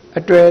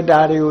အတွေ့အတာ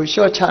တွေကို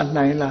လျှော့ချ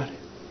နိုင်လာတယ်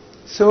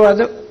ဆို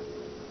တော့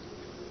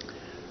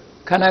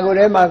ခန္ဓာကိုယ်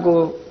ထဲမှာ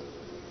ကို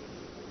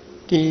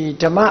ဒီ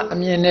ဓမ္မအ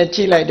မြင်နဲ့ကြ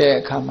ည့်လိုက်တဲ့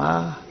အခါမှာ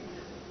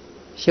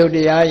ရုပ်တ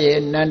ရားရဲ့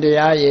နံတ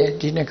ရားရဲ့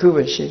ဒီနှစ်ခု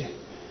ပဲရှိတယ်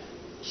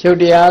ရုပ်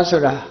တရား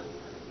ဆိုတာ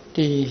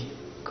ဒီ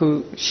ခု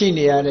ရှိ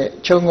နေရတဲ့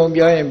ခြုံငုံ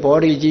ပြောရင်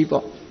body ကြီး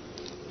ပေါ့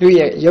လူ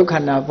ရဲ့ရုပ်ခ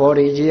န္ဓာ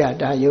body ကြီးဟာ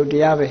ဒါယုတ်တ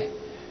ရားပဲ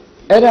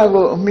အဲ့ဒါ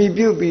ကိုအမိ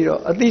ပြုတ်ပြီး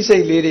တော့အသိစိ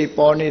တ်လေးတွေ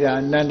ပေါ်နေတာ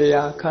နန္တ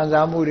ရားခံ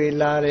စားမှုတွေ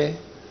လာတယ်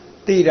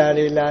သိတာ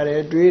တွေလာတယ်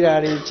တွေးတာ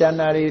တွေကြံ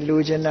တာတွေလူ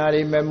ချင်တာ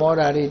တွေမမော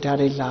တာတွေဒါ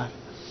တွေလာ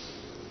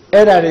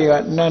အဲ့ဒါတွေက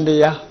နန္တ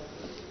ရား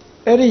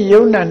အဲ့ဒီ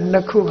ယုံနာနှ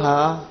စ်ခုဟာ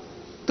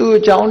သူ့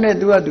အကြောင်းနဲ့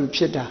သူ့အတူ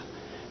ဖြစ်တာ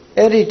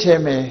အဲ့ဒီထဲ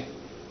မှာ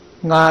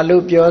ငါ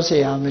လို့ပြောเสี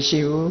ยမရှိ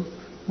ဘူး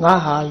ငါ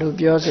ဟာလို့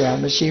ပြောเสีย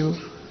မရှိဘူး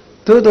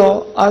သို့တော့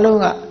အလုံး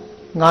က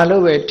ငါ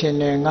လို့ပဲထင်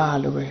တယ်ငါဟာ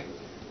လို့ပဲ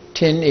ထ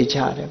င်နေကြ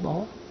တယ်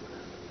ပေါ့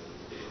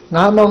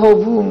ငါမဟုတ်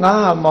ဘူးငါ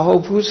ဟာမဟု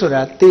တ်ဘူးဆို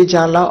တာတေ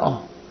ချာလောက်အော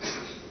င်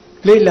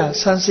လေ့လာ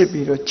ဆန်းစစ်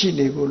ပြီးတော့ကြည့်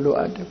နေဖို့လို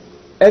အပ်တယ်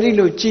အဲ့ဒီ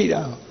လိုကြည့်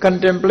တာ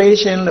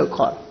contemplation လို့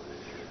ခေါ်တယ်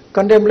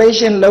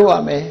contemplation လုပ်ရ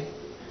မယ်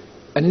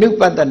အနု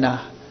ပတနာ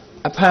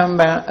အဖန်ပ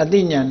န်အသိ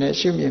ဉာဏ်နဲ့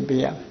ရှုမြင်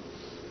ပေးရမယ်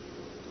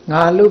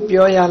ငါလို့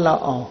ပြောရလော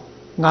က်အောင်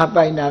ငါ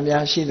ပိုင်တာ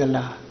များရှိသ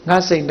လားငါ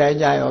စိတ်တိုင်း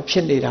ကြရောဖြ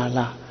စ်နေတာ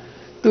လား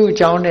သူ့အ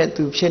ကြောင်းနဲ့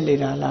သူဖြစ်နေ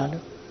တာလား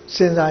လို့စ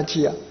ဉ်းစားကြ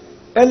ည့်ရ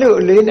အဲ့လို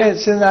အလေးနဲ့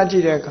စဉ်းစားကြ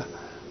ည့်တဲ့အခါ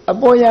အ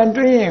ပေါ်ယံ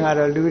တွေးရင်က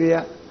တော့လူတွေက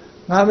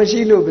ငါမရှိ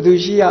လို့ဘယ်သူ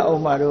ရှိရအော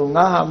င်မှာတော့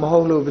ငါဟာမဟု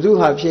တ်လို့ဘယ်သူ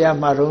ဟာဖြစ်ရ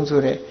မှာတော့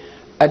ဆိုတဲ့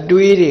အ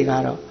တွေးတွေက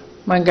တော့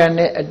မှန်ကန်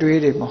တဲ့အတွေး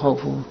တွေမဟုတ်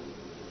ဘူး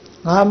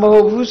ငါမဟု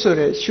တ်ဘူးဆို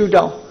တဲ့ရှု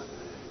ထောင့်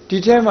ဒီ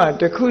ထဲမှာ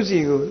တစ်ခုစီ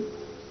ကို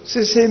စ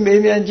စ်ဆေး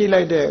မေးမြန်းကြည့်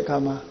လိုက်တဲ့အခါ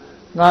မှာ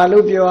ငါ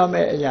လို့ပြောရမ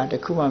ယ့်အရာတ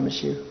စ်ခုမှမ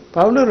ရှိဘူး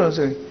ဘာလို့လဲ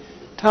ဆိုရင်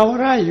ထာဝ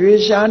ရရွေ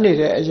ရှားနေ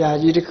တဲ့အရာ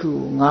ကြီးတစ်ခု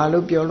ကိုငါ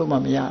လို့ပြောလို့မှ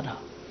မရတာ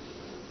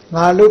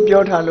ငါလို့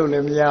ပြောထားလို့လ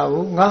ည်းမရ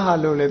ဘူးငါဟာ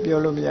လို့လည်းပြော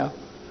လို့မရဘူး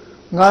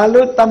ငါ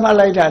လို့သတ်မှတ်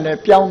လိုက်တာနဲ့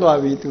ပြောင်းသွား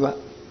ပြီ तू က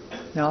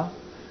နော်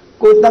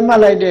ကိုသတ်မှ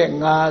တ်လိုက်တဲ့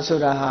ငါဆို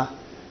တာဟာ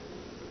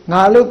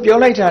ငါလို့ပြော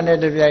လိုက်တာနဲ့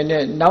တပြိုင်န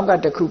က်နောက်က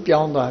တစ်ခုပြော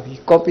င်းသွားပြီ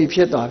copy ဖြ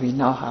စ်သွားပြီ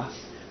နောက်ဟာ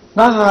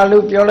ငါဟာ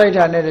လို့ပြောလိုက်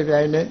တာနဲ့တ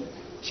ပြိုင်နက်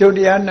ရုပ်တ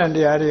ရားနံတ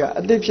ရားတွေက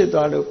အသစ်ဖြစ်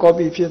သွားလို့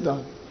copy ဖြစ်သွား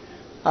ပြီ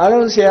အား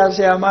လုံးဆ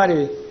ရာမ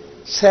တွေ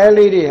ဆဲ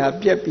လေးတွေဟာ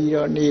ပြက်ပြီး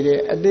တော့နေတယ်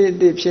အသ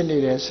စ်ဖြစ်နေ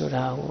တယ်ဆို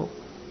တာကို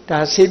ဒါ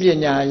ဆေးပ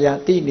ညာအရ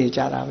သိနေကြ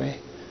တာပဲ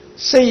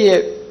စိတ်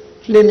ရဲ့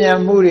လျင်မြန်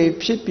မှုတွေ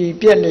ဖြစ်ပြီး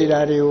ပြက်နေ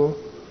တာတွေကို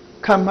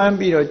ခံမှန်း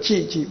ပြီးတော့ကြ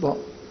ည့်ပေါ့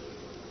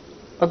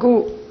အခု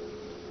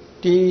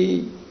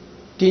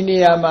ဒီနေ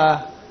ရာမှာ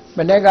မ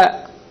နေ့က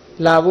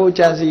လာဖို့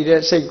ကြံစီ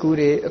တဲ့စိတ်ကူး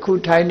တွေအခု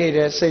ထိုင်းနေ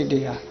တဲ့စိတ်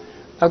တွေဟာ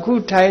အခု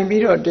ထိုင်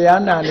ပြီးတော့တ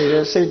ရားနာနေ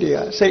တဲ့စိတ်တွေက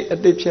စိတ်အ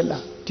သစ်ဖြစ်လာ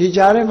ဒီ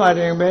ကြားထဲမှာ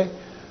တင်ပဲ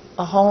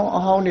အ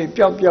ဟောင်းတွေ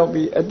ပျောက်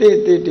ပြီးအသစ်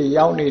တွေ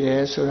ရောက်နေတ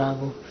ယ်ဆိုတာ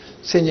ကို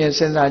ဆင်ခြင်စ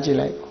ဉ်းစားကြည့်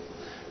လိုက်ပေါ့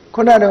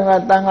ခုနတုန်းက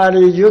တန်ဃာ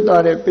တွေရွတ်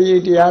တော်တဲ့ပိဋိ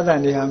တရားသံ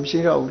တွေဟာမရှိ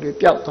တော့ဘူးလေ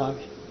ပျောက်သွား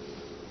ပြီ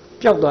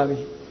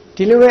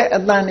ဒီလိုပဲအ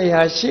တန်တွေ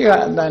ဟာရှေ့က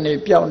အတန်တွေ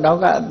ပျောက်နောက်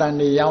ကအတန်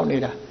တွေရောက်နေ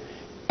တာ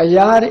အ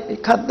ရာ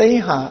ခတ်သိ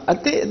မ်းဟာအ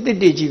သစ်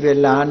တွေကြီးပဲ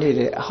လာနေတ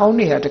ယ်အဟောင်း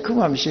တွေဟာတခု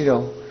မှမရှိ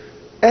တော့ဘူး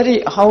အဲ့ဒီ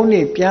အဟောင်း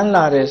တွေပြန်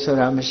လာတယ်ဆို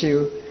တာမရှိ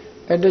ဘူး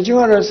တချို့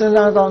ကတော့စဉ်း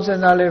စားကောင်းစ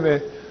ဉ်းစားလေးပဲ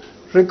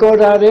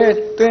recorder တွေ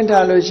တွင်း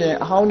ထားလို့ရှိရင်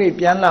အဟောင်းတွေ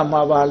ပြန်လာ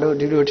မှာပါလို့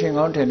ဒီလိုထင်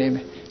ကောင်းထင်နေမ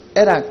ယ်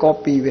အဲ့ဒါ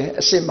copy ပဲ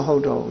အစ်စ်မဟု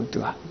တ်တော့ဘူး तू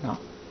ကနော်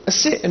အစ်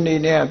စ်အနေ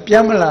နဲ့ပြ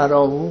န်မလာ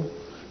တော့ဘူး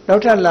နော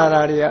က်ထပ်လာ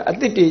တာတွေကအ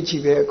သစ်တွေ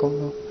ကြီးပဲအကုန်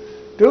လုံး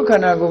ဒုက္ခ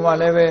နာကိုမှ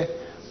လည်းပဲ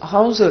အ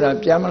ဟောင်းဆိုတာ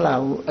ပြန်မလာ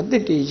ဘူးအသ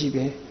စ်တွေကြီး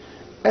ပဲ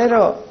အဲ့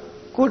တော့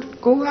ကို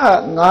က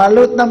ငါ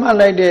လို့သတ်မှတ်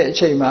လိုက်တဲ့အ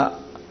ချိန်မှာ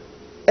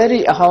အဲ့ဒီ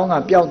အဟောင်းက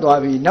ပျောက်သွား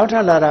ပြီနောက်ထ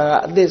ပ်လာတာက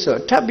အသစ်ဆို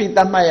ထပ်ပြီးသ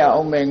တ်မှတ်ရ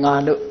အောင်မယ်ငါ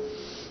လို့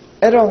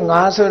အဲ့တော့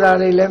ငါဆိုတာ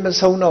တွေလည်းမ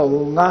ဆုံးတော့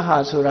ဘူးငါဟာ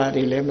ဆိုတာ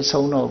တွေလည်းမ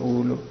ဆုံးတော့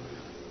ဘူးလို့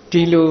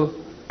ဒီလို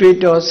တွေး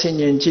တောဆင်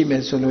ခြင်ကြည့်မ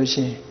ယ်ဆိုလို့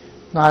ရှိရင်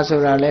ငါဆို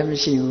တာလည်းမ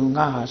ရှိဘူး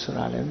ငါဟာဆို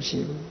တာလည်းမရှိ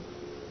ဘူး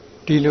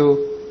ဒီလို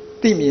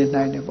သိမြင်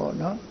နိုင်တယ်ပေါ့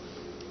နော်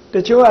တ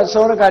ချို့က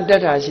စောရကတ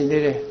က်တာရှိ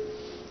သေးတယ်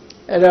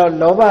အဲ့တော့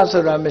လောဘ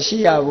ဆိုတာမရှိ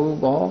ရဘူး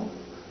ပေါ့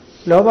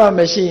လောဘမ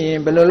ရှိရင်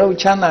ဘယ်လိုလုပ်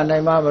ချမ်းသာနို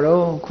င်မှာမ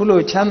လို့ခု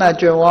လိုချမ်းသာ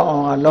ကြွယ်ဝအော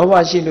င်ကလောဘ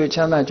ရှိလို့ချ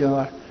မ်းသာကြွယ်ဝ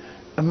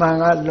အမှန်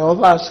ကလော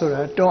ဘဆို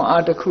တာတွန်း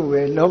အားတစ်ခု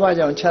ပဲလောဘ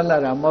ကြောင့်ချမ်းသာ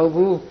တာမဟုတ်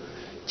ဘူး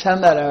ချမ်း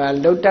သာတာက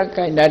လှုပ်တက်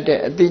ကြိုင်တတ်တဲ့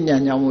အသိဉာ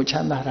ဏ်ကြောင့်မို့ချ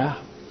မ်းသာတာ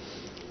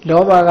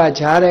လောဘက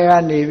ဈာတွေက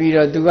နေပြီး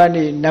တော့သူက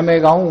နေနာမည်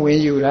ကောင်းဝင်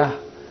ယူတာ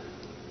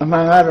အမှ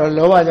န်ကတော့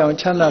လောဘကြောင့်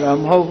ချမ်းသာတာ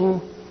မဟုတ်ဘူး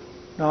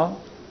နော်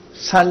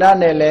ဆန္ဒ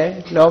နဲ့လည်း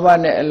လောဘ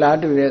နဲ့အလား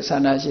တူတဲ့ဆ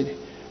န္ဒရှိတယ်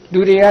လူ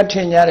တွေကထ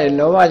င်ကြတယ်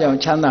လောဘကြောင့်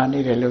ချမ်းသာနေ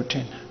တယ်လို့ထ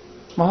င်တာ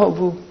မဟုတ်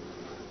ဘူး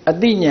အ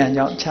သိဉာဏ်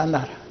ကြောင့်ချမ်း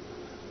သာတာ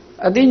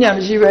အသိဉာဏ်မ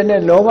ရှိဘဲ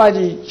နဲ့လောဘ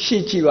ကြီးရှိ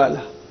ကြည့်ပါ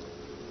လား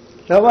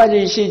လောဘ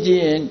ကြီးရှိကြည့်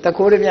ရင်တ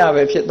ခိုးတပြ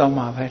ပဲဖြစ်သွား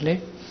မှာပဲလေ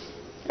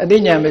အသိ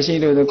ဉာဏ်မရှိ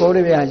လို့တခိုးတ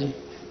ပြကြီး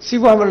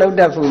စီးပွားမလုပ်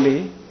တတ်ဘူးလေ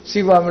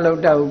စီးပွားမလုပ်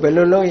တတ်ဘူးဘယ်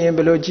လိုလုပ်ရင်ဘ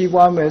ယ်လိုကြီး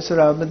ပွားမယ်ဆို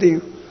တာမသိ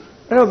ဘူး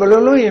အဲ့တော့ဘယ်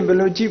လိုလုပ်ရင်ဘယ်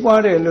လိုကြီး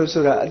ပွားတယ်လို့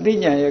ဆိုတာအသိ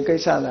ဉာဏ်ရဲ့ကိ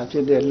စ္စသာဖြ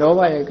စ်တယ်လောဘ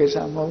ရဲ့ကိစ္စ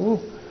မဟုတ်ဘူး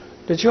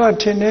တချို့က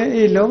ထင်တယ်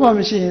အေးလောဘမ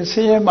ရှိရင်ဆ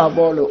င်းရဲမှာ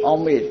ပေါ့လို့အော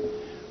င်းမေးတယ်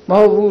မ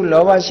ဟုတ်ဘူး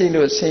လောဘရှိ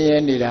လို့ဆင်းရဲ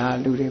နေတာ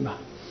လူတွေမှာ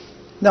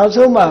နောက်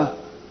ဆုံးမှာ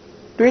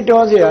တွေး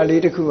တောစရာ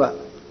လေးတစ်ခုက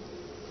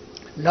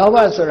လောဘ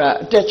ဆိုတာ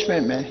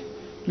attachment ပဲ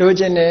လို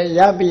ချင်တယ်ရ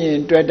ပြီးရင်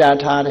တွေ့တာ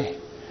ထားတယ်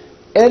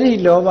အဲ့ဒီ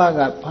လောဘက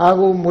ဘာ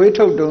ကိုမွေး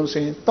ထုတ်တုံး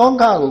ဆိုရင်သော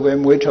ကကိုပဲ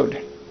မွေးထုတ်တ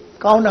ယ်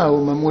ကောင်းတာ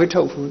ကိုမမွေး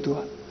ထုတ်ဘူးသူက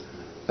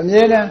အ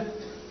မြဲတမ်း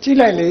ကြည့်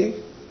လိုက်လေ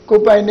ကို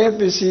ပိုင်တဲ့ပ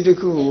စ္စည်းတစ်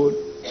ခုကို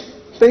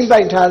သိမ့်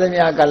ပိုက်ထားသ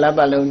မျှကာလပ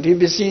တ်လုံးဒီ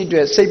ပစ္စည်းအတွ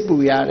က်စိတ်ပူ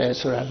ရတယ်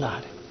ဆိုတာလာ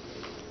တယ်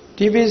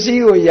ဒီပစ္စ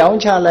ည်းကိုရောင်း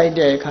ချလိုက်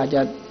တဲ့အခါကျ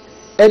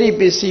အဲ့ဒီ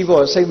ပစ္စည်း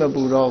ပေါ်စိတ်မ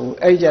ပူတော့ဘူး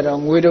အဲ့ကြတော့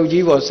ငွေတုပ်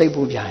ကြီးပေါ်စိတ်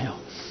ပူပြန်ရော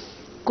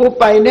ကို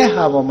ပိုင်တဲ့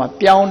ဟာပေါ်မှာ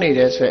ပြောင်းနေတ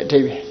ယ်ဆိုတဲ့အဓိ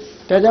ပ္ပာယ်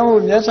ဒါကြောင့်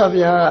မို့မြတ်စွာဘု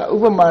ရားကဥ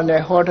ပမာ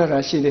နဲ့ဟောထားတာ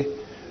ရှိတယ်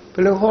ဘ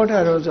ယ်လိုဟော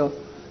ထားတော့ဆို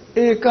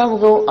ဧကမ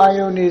ဂုံအာ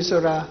ယုန်နေဆို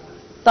တာ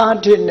တာ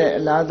ဓိနဲ့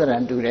အလားတရံ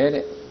တူတယ်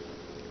တဲ့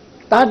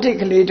တာဓိ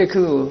ကလေးတစ်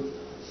ခု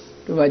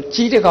ဒီမှာ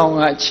ကြီးတစ်ကောင်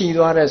ကခြီ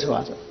သွားတယ်ဆို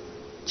တာဆို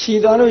ခြီ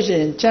သွားလို့ရှိ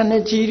ရင်ကြံ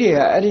တဲ့ကြီးတွေက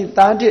အဲ့ဒီ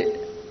တာဓိ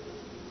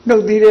နှု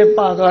တ်သီးတဲ့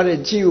ပါသွားတဲ့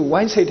ကြီးကို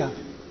ဝိုင်းစိတ်တာ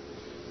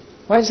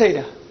ဝိုင်းစိတ်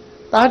တာ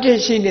တာဓိ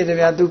ရှိနေတယ်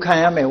များသူခံ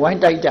ရမယ်ဝိုင်း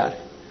တိုက်ကြတယ်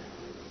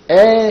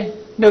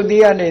နှုတ်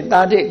သီးကနေ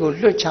တာဓိကို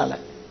လွတ်ချ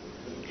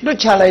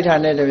လိုက်တာ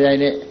နဲ့တပြိုင်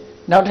နက်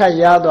နောက်ထပ်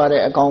ရသွား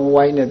တဲ့အကောင်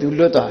ဝိုင်းနဲ့သူ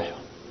လွတ်သွားရော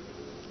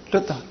လွ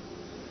တ်သွား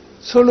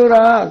ဆိုလို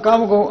တာကကာ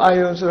မဂုဏ်အာ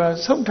ယုံဆိုတာ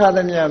ဆုတ်ထားသ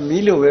မျှ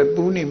မီးလိုပဲ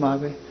ပူးနေမှာ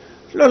ပဲ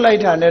လွတ်လိုက်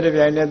တာနဲ့တ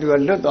ပြိုင်နက်သူက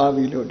လွတ်သွား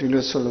ပြီလို့ဒီ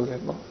လိုဆိုလိုတ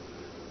ယ်ပေါ့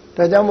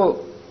ဒါကြောင့်မို့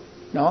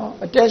နော်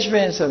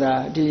attachment ဆိုတာ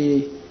ဒီ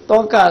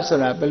တောကဆို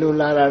တာဘယ်လို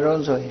လာတာ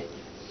တော့ဆိုရင်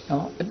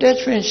နော်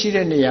attachment ရှိ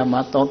တဲ့နေရာမှာ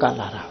တောက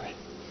လာတာပဲ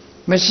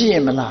မရှိရ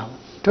င်မလာဘူး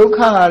ဒုက္ခ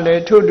ကလ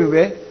ည်းထို့တူ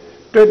ပဲ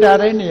တွေ့တာ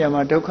တဲ့နေရာ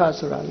မှာဒုက္ခ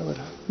ဆိုတာလို့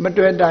တာမ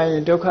တွေ့တာရ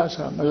င်ဒုက္ခ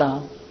ဆိုတာမလာ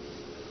ဘူး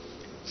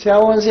ဆရာ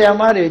ဝန်ဆရာ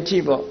မတွေကြ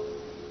ည့်ပေါ့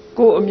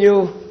ကိုယ်အ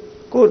မျိုး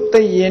ကိုယ်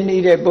သိရင်နေ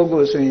တဲ့ပုဂ္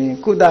ဂိုလ်ဆိုရင်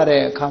ကုသ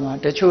တဲ့အခါမှာ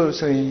တချို့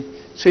ဆိုရင်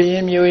ဆွေရ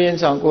င်းမျိုးရင်း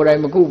ဆောင်ကိုယ်တို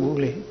င်မကုဘူး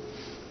လေ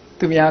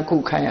သူများကု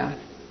ခိုင်းရတယ်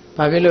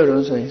ဘာဖြစ်လို့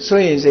တော့ဆိုရင်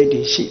စိုးရိမ်စိတ်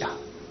တွေရှိတာ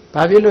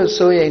ဘာဖြစ်လို့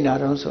စိုးရိမ်တာ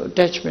တော့ဆို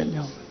attachment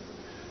မျိုး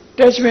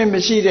attachment မ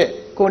ရှိတဲ့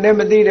ကိုယ်နဲ့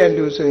မသိတဲ့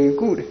လူဆိုရင်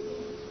ကုတယ်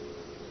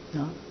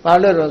နော်ဘာ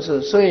လို့တော့ဆို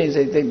စိုးရိမ်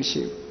စိတ်သိမ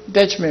ရှိဘူး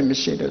attachment မ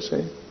ရှိလို့ဆို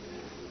ရင်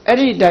အဲ့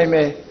ဒီအတိုင်း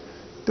ပဲ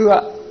သူက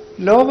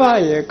လောဘ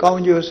ရဲ့ကော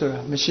င်းကျိုးဆိုတာ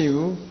မရှိ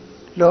ဘူး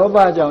လောဘ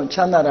ကြောင့်ချ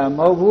မ်းသာတာမ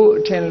ဟုတ်ဘူး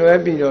အထင်လွဲ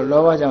ပြီးတော့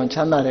လောဘကြောင့်ချ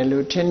မ်းသာတယ်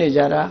လို့ထင်နေ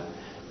ကြတာ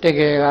တက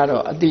ယ်က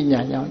တော့အတိညာ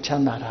ကြောင့်ချ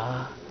မ်းသာတာ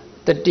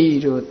တတိ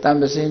တို့တမ္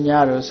ပစည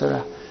တို့ဆို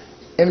တာ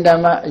အင်တ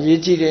မအရေး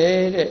ကြီးတ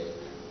ယ်တဲ့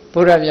ဘု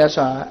ရားမြတ်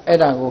စွာအဲ့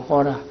ဒါကို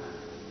ဟောတာ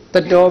တ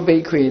တောဘိ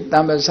က္ခွေတ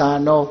မ္ပစာ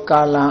နော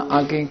ကာလံအာ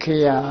ကင်ခေ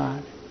ယ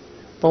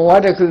ဘဝ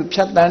တစ်ခုဖြ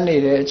တ်တန်းနေ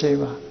တဲ့အချိန်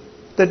မှာ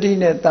တတိ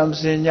နဲ့တမ္ပ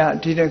စည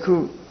ဒီတစ်ခု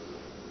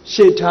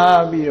ရှေ့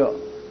ထားပြီးတော့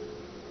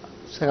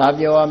စကား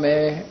ပြောရမ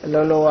ယ်အ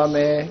လုံးလုံးရမ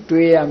ယ်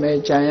တွေးရမယ်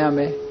ကြံရမ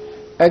ယ်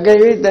အကယ်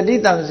၍တတိ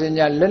တံစင်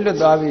ကြလက်လွတ်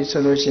သွားပြီ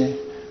ဆိုလို့ရှိရင်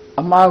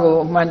အမှားကို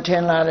အမှန်ထ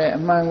င်လာတယ်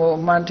အမှန်ကို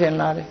အမှန်ထင်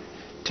လာတယ်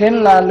ထင်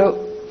လာလို့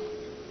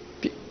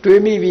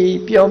တွေးမိပြီ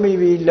ပြောမိ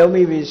ပြီလုံး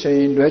မိပြီဆိုရ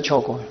င်လွဲ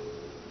ချော်ကုန်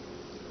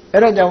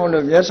အဲ့ဒါကြောင့်မ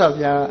လို့မြတ်စွာဘု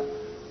ရား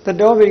တ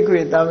တောဘိက္ခွေ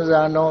တမ္ပ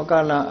ဇာနောကာ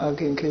လအ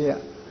ခင်ခေယ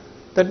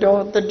တတော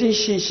တတိ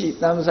ရှိရှိ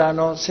တမ္ပဇာ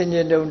နောဆင်ញ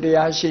င်တုံတ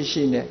ရားရှိ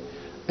ရှိနဲ့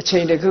အချိ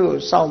န်တစ်ခုကို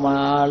စောင့်ပါ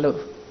လို့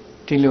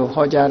ဒီလို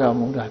ဟောကြားတော်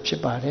မူတာဖြ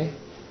စ်ပါတယ်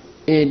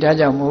ဒါ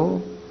ကြောင့်မို့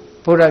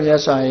ဘုရားမြ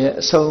တ်စွာရဲ့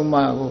အဆုံးအမ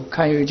ကို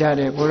ခံယူကြ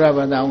တဲ့ဘုရား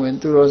ဘာသာဝင်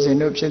သူတော်စင်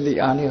တို့ဖြစ်သည့်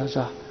အားလျော်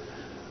စွာ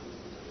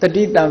တ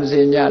တိတံစ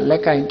င်ညလ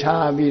က်ကင်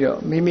ထားပြီးတော့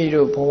မိမိ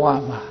တို့ဘဝ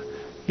မှာ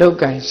လောက်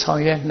ကင်ဆော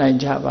င်ရွက်နိုင်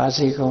ကြပါ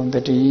စေကုန်သ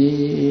တ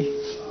ည်း